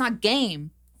saying. That's not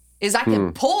game. Is I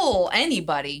can pull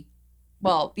anybody.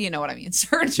 Well, you know what I mean.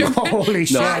 Search. Holy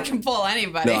shit! I can pull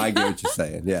anybody. No, I get what you're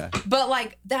saying. Yeah. But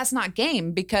like that's not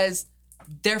game because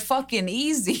they're fucking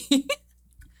easy.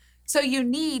 So you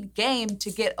need game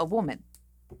to get a woman.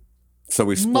 So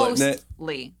we splitting it?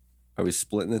 Mostly. Are we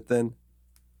splitting it then?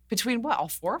 Between what? All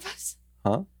four of us?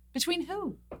 Huh? Between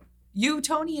who? You,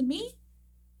 Tony, and me?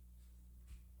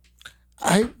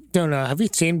 I don't know. Have you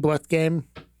seen Blood Game?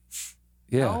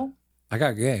 Yeah. No. I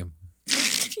got game.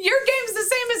 Your game's the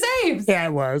same as Abe's. Yeah,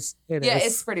 it was. It Yeah, is.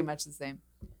 it's pretty much the same.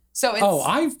 So it's Oh,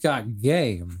 I've got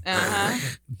game. uh-huh.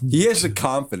 He has the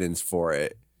confidence for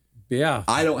it. Yeah.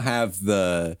 I don't have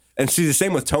the. And see, the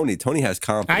same with Tony. Tony has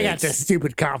confidence. I got this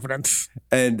stupid confidence.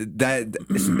 And that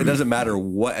it doesn't matter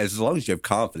what, as long as you have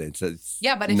confidence. It's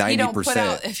Yeah, but if 90%. he don't put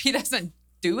out, if he doesn't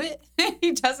do it,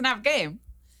 he doesn't have game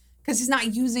because he's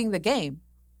not using the game.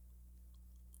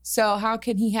 So how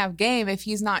can he have game if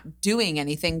he's not doing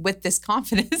anything with this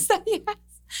confidence that he has?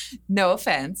 No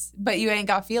offense, but you ain't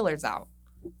got feelers out.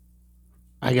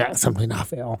 I got something I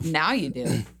feel. Now you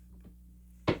do.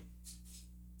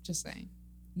 Just saying,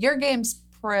 your game's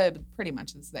pretty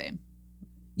much the same.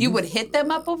 You would hit them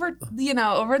up over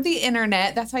the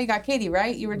internet. That's how you got Katie,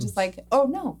 right? You were just like, oh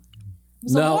no, it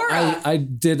was No, Laura. I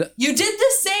did. You did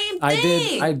the same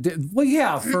thing. I did. Well,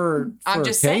 yeah, for I'm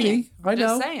just Katie. saying. I know.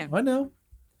 Just saying. I know.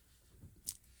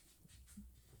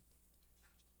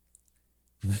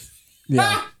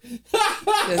 Yeah.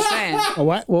 Just saying. Oh,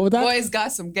 what was that? Boys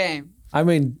got some game. I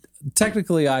mean,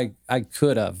 technically, I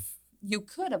could have. You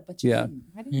could have, but you Yeah. didn't.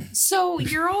 Why didn't you? So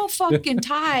you're all fucking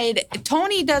tied.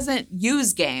 Tony doesn't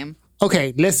use game.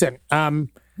 Okay, listen.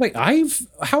 Wait,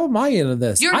 how am I into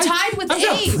this? You're tied with I'm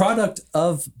Abe. a product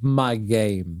of my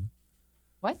game.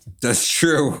 What? That's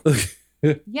true.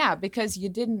 Yeah, because you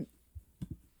didn't.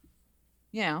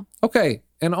 You know. Okay,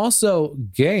 and also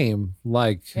game,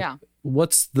 like, Yeah.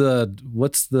 what's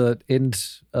the end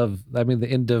of? I mean, the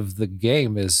end of the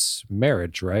game is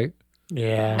marriage, right?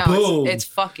 Yeah. No, Boom. it's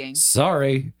fucking.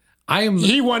 Sorry, I am.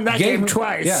 He won that game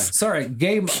twice. Yeah, sorry,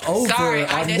 game over. Sorry,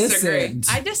 I on this disagree. end.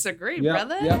 I disagree, Yep,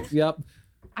 brother. Yep.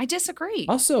 I disagree.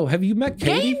 Also, have you met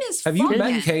Katie? Game is have you fucking.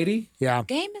 met Katie? Yeah.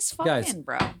 Game is fucking, Guys.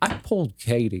 bro. I pulled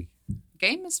Katie.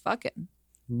 Game is fucking.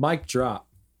 Mic drop.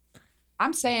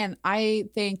 I'm saying I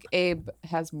think Abe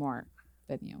has more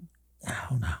than you.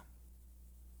 Oh no.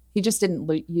 He just didn't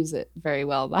use it very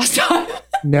well last time.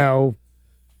 No.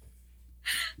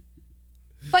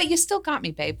 But you still got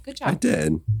me, babe. Good I job.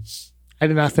 did. I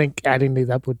did not think adding these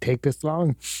up would take this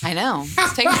long. I know.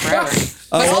 It's taking forever.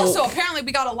 But also, apparently,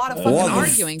 we got a lot of fucking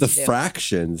arguing the to do.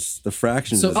 fractions. The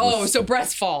fractions. So- is Oh, so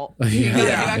Brett's fault. You gotta do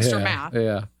extra math.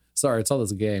 Yeah. Sorry, it's all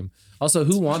this game. Also,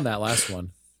 who won that last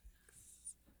one?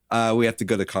 we have to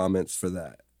go to comments for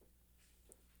that.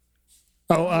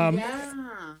 Oh,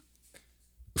 Yeah.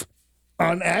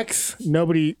 on X,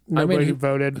 nobody who-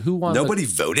 voted. Who won? Nobody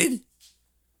voted?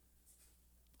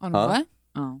 On Huh? what?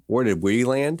 Oh. Where did we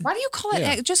land? Why do you call it?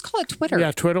 Yeah. Just call it Twitter.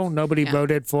 Yeah, Twiddle. Nobody Yeah.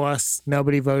 voted for us.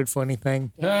 Nobody voted for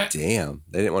anything. Yeah. Damn.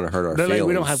 They didn't want to hurt our They're feelings. like,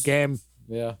 we don't have game.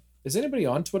 Yeah. Is anybody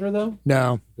on Twitter though?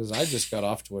 No. Because I just got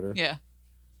off Twitter. Yeah.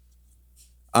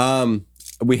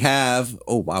 We have.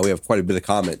 Oh wow, we have quite a bit of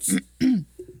comments.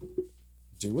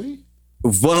 Do we?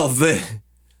 Well, the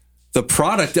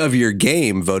product of your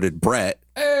game voted Brett.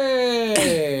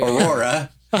 Hey. Aurora.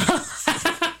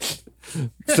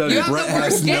 So You have Brett the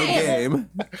has worst no game. game.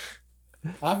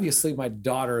 Obviously, my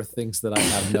daughter thinks that I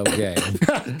have no game.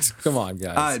 Come on,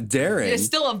 guys. Darren. It's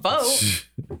still a vote.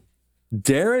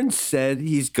 Darren said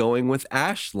he's going with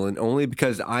Ashlyn only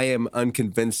because I am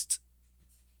unconvinced.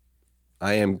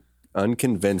 I am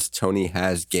unconvinced Tony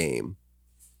has game.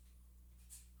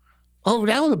 Oh,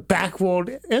 that was a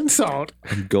backward insult.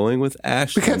 I'm going with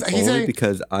Ashlyn Because he's only a-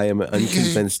 because I am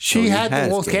unconvinced She Tony had has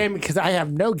the worst game because I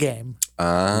have no game.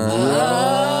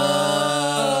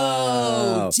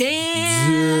 Oh,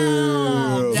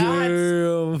 damn.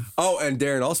 That's- Oh, and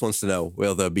Darren also wants to know,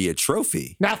 will there be a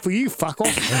trophy? Not for you, fucker.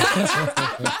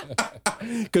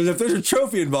 Because if there's a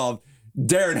trophy involved,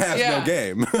 Darren has Yeah. no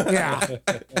game.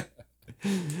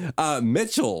 Yeah.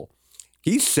 Mitchell,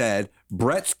 he said,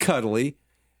 Brett's cuddly,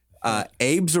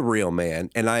 Abe's a real man,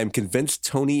 and I am convinced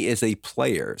Tony is a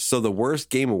player. So the worst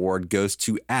game award goes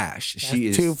to Ash.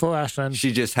 Two for Ashland.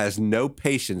 She just has no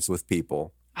patience with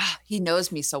people. He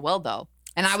knows me so well, though.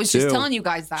 And I was just Still. telling you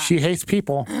guys that. She hates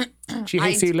people. She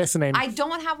hates you listening. I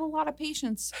don't have a lot of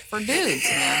patience for dudes,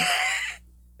 man.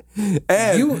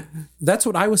 And That's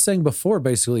what I was saying before.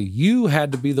 Basically, you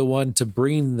had to be the one to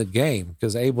bring the game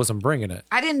because Abe wasn't bringing it.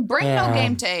 I didn't bring Yeah. no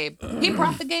game to Abe. He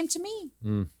brought the game to me.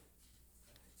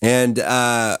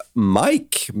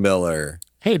 Mike Miller.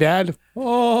 Hey, Dad.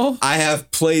 Oh, I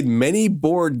have played many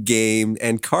board game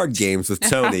and card games with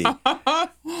Tony.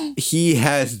 He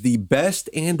has the best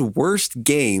and worst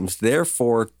games.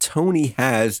 Therefore, Tony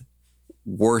has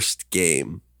worst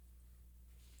game.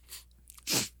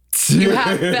 You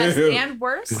have best and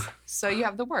worst, so you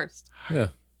have the worst. yeah.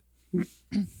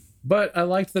 But I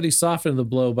liked that he softened the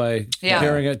blow by Yeah.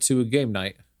 comparing it to a game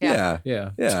night. Yeah.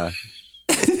 Yeah. Yeah.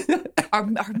 Are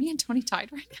me and Tony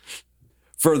tied right now?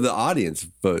 For the audience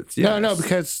votes. Yes. No,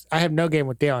 because I have no game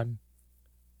with Dion.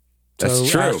 That's So,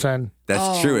 true. Ashland.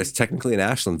 That's true. It's technically an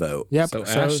Ashland vote. Yep. So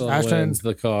Ashlyn wins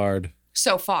the card.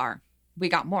 So far, we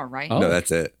got more, right? Oh. No,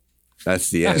 that's it. That's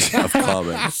the end of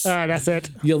comments. That's it.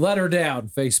 You let her down,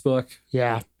 Facebook.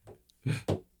 Yeah.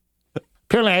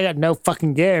 Apparently, I got no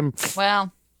fucking game.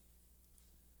 Well,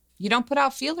 you don't put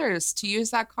out feelers to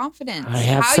use that confidence. I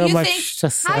have how so you much think, to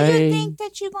How say. you think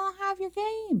that you're gonna have your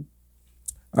game?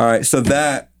 All right. So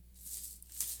that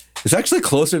is actually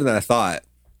closer than I thought.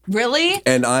 Really?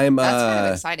 And I'm That's kind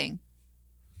of exciting.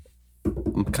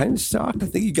 I'm kind of shocked. I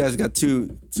think you guys got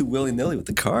too willy-nilly with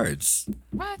the cards.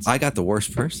 What? I got the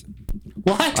worst person.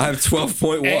 What? I have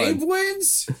 12.1. Abe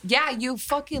wins? Yeah, you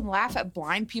fucking laugh at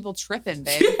blind people tripping,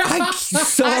 babe. I'm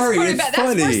sorry. That's It's That's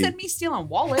worse funny. than me stealing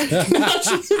wallets.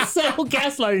 She's so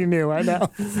gaslighting you. I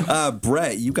know.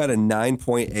 Brett, you got a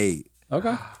 9.8.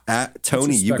 Okay.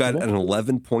 Tony, you got an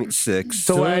respectable. 11.6.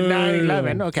 So we're at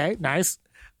 9-11. Okay, nice.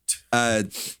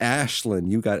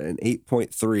 Ashlyn, you got an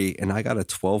 8.3, and I got a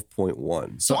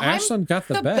 12.1. So I'm Ashlyn got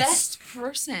the best.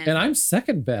 person. And I'm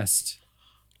second best.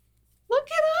 Look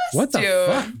at us, What the dude.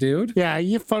 fuck, dude? Yeah,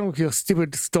 you have fun with your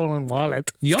stupid stolen wallet.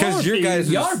 Y'all 'Cause your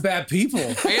guys' y'all are bad people.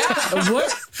 Yeah.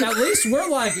 What? At least we're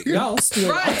like, y'all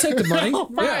steal. I'll Right. take the money.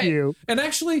 Right. You. And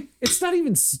actually, it's not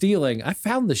even stealing. I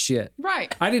found the shit.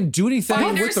 Right. I didn't do anything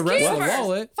Finders with the rest of the keepers.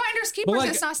 wallet. Finders But keepers, like,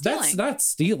 it's not stealing. that's not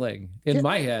stealing in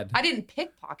my head. I didn't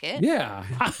pickpocket. Yeah,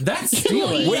 that's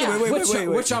stealing. Wait, wait.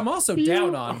 Which I'm also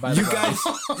down on. By the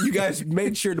way, You guys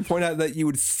made sure to point out that you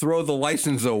would throw the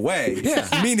license away. Yeah.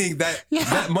 Meaning that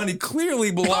that money clearly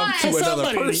belonged to But another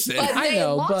somebody- person. But I they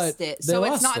know, lost but it, they so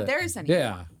lost it's not it. theirs anymore.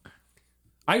 Yeah.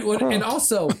 I would, and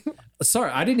also,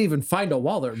 sorry, I didn't even find a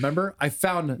wallet. Remember, I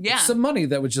found Yeah. some money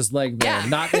that was just laying there, Yeah.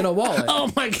 not in a wallet.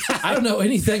 Oh my god. I don't know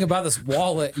anything about this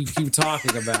wallet you keep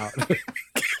talking about. Give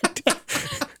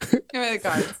me the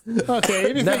cards. Okay,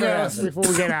 anything Never else happened.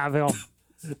 before we get out of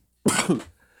here?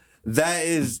 That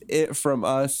is it from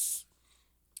us.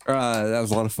 That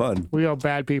was a lot of fun. We are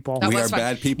bad people. That We was are fun.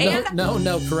 bad people. And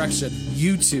No, correction.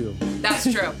 You two.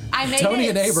 that's true. I made Tony it.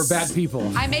 and Abe are bad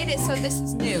people. I made it so this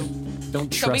is new.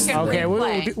 Don't So we trust can them. Okay,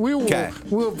 play. we will Okay.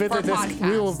 we'll visit this.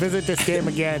 podcast. We will visit this game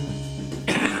again.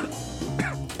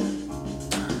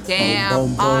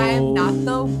 Damn, I'm not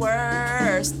the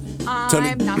worst. Tony,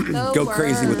 I'm not the go worst.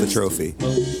 crazy with the trophy.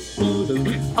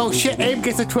 Oh shit! Abe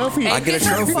gets a trophy. Abe I get a gets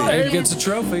trophy. fucking Abe gets a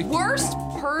trophy. Worst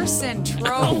person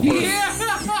trophy. Yeah.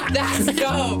 That's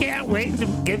dope. Can't wait to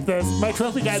get this. My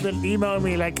trophy guy's been emailing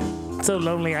me like So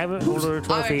lonely. I haven't ordered a I'm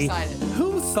trophy. excited.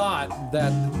 Who thought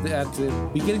that at the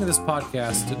beginning of this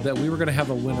podcast that we were going to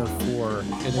have a winner for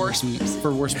Worst person.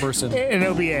 for worst person? And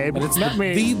it'll be Abe. And it's not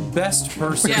me. the best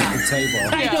person Yeah. at the table.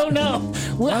 I don't know.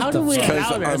 Well, how the do we fuck?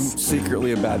 allow Because I'm this?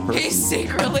 secretly a bad person. He's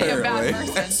secretly a bad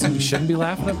Apparently. person. You shouldn't be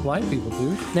laughing at blind people,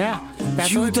 dude. Yeah.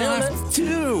 That's You what I'm laughed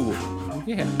too.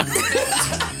 Yeah.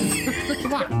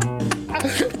 Come on.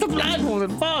 The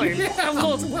blindfolded falling. Yeah, come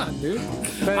on, dude.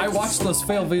 I watched those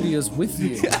fail videos with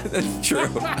you. Yeah, that's true.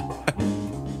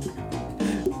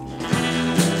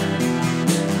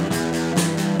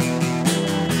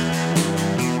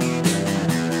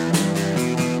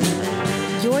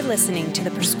 You're listening to the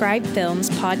Prescribed Films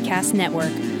Podcast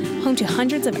Network, home to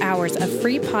hundreds of hours of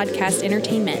free podcast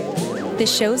entertainment. The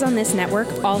shows on this network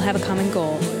all have a common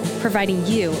goal, providing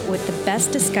you with the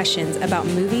best discussions about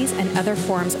movies and other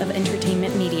forms of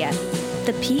entertainment media.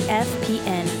 The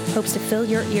PFPN hopes to fill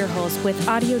your earholes with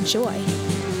audio joy.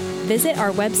 Visit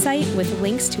our website with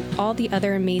links to all the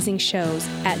other amazing shows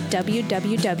at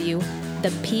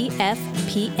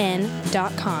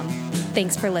www.thepfpn.com.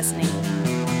 Thanks for listening.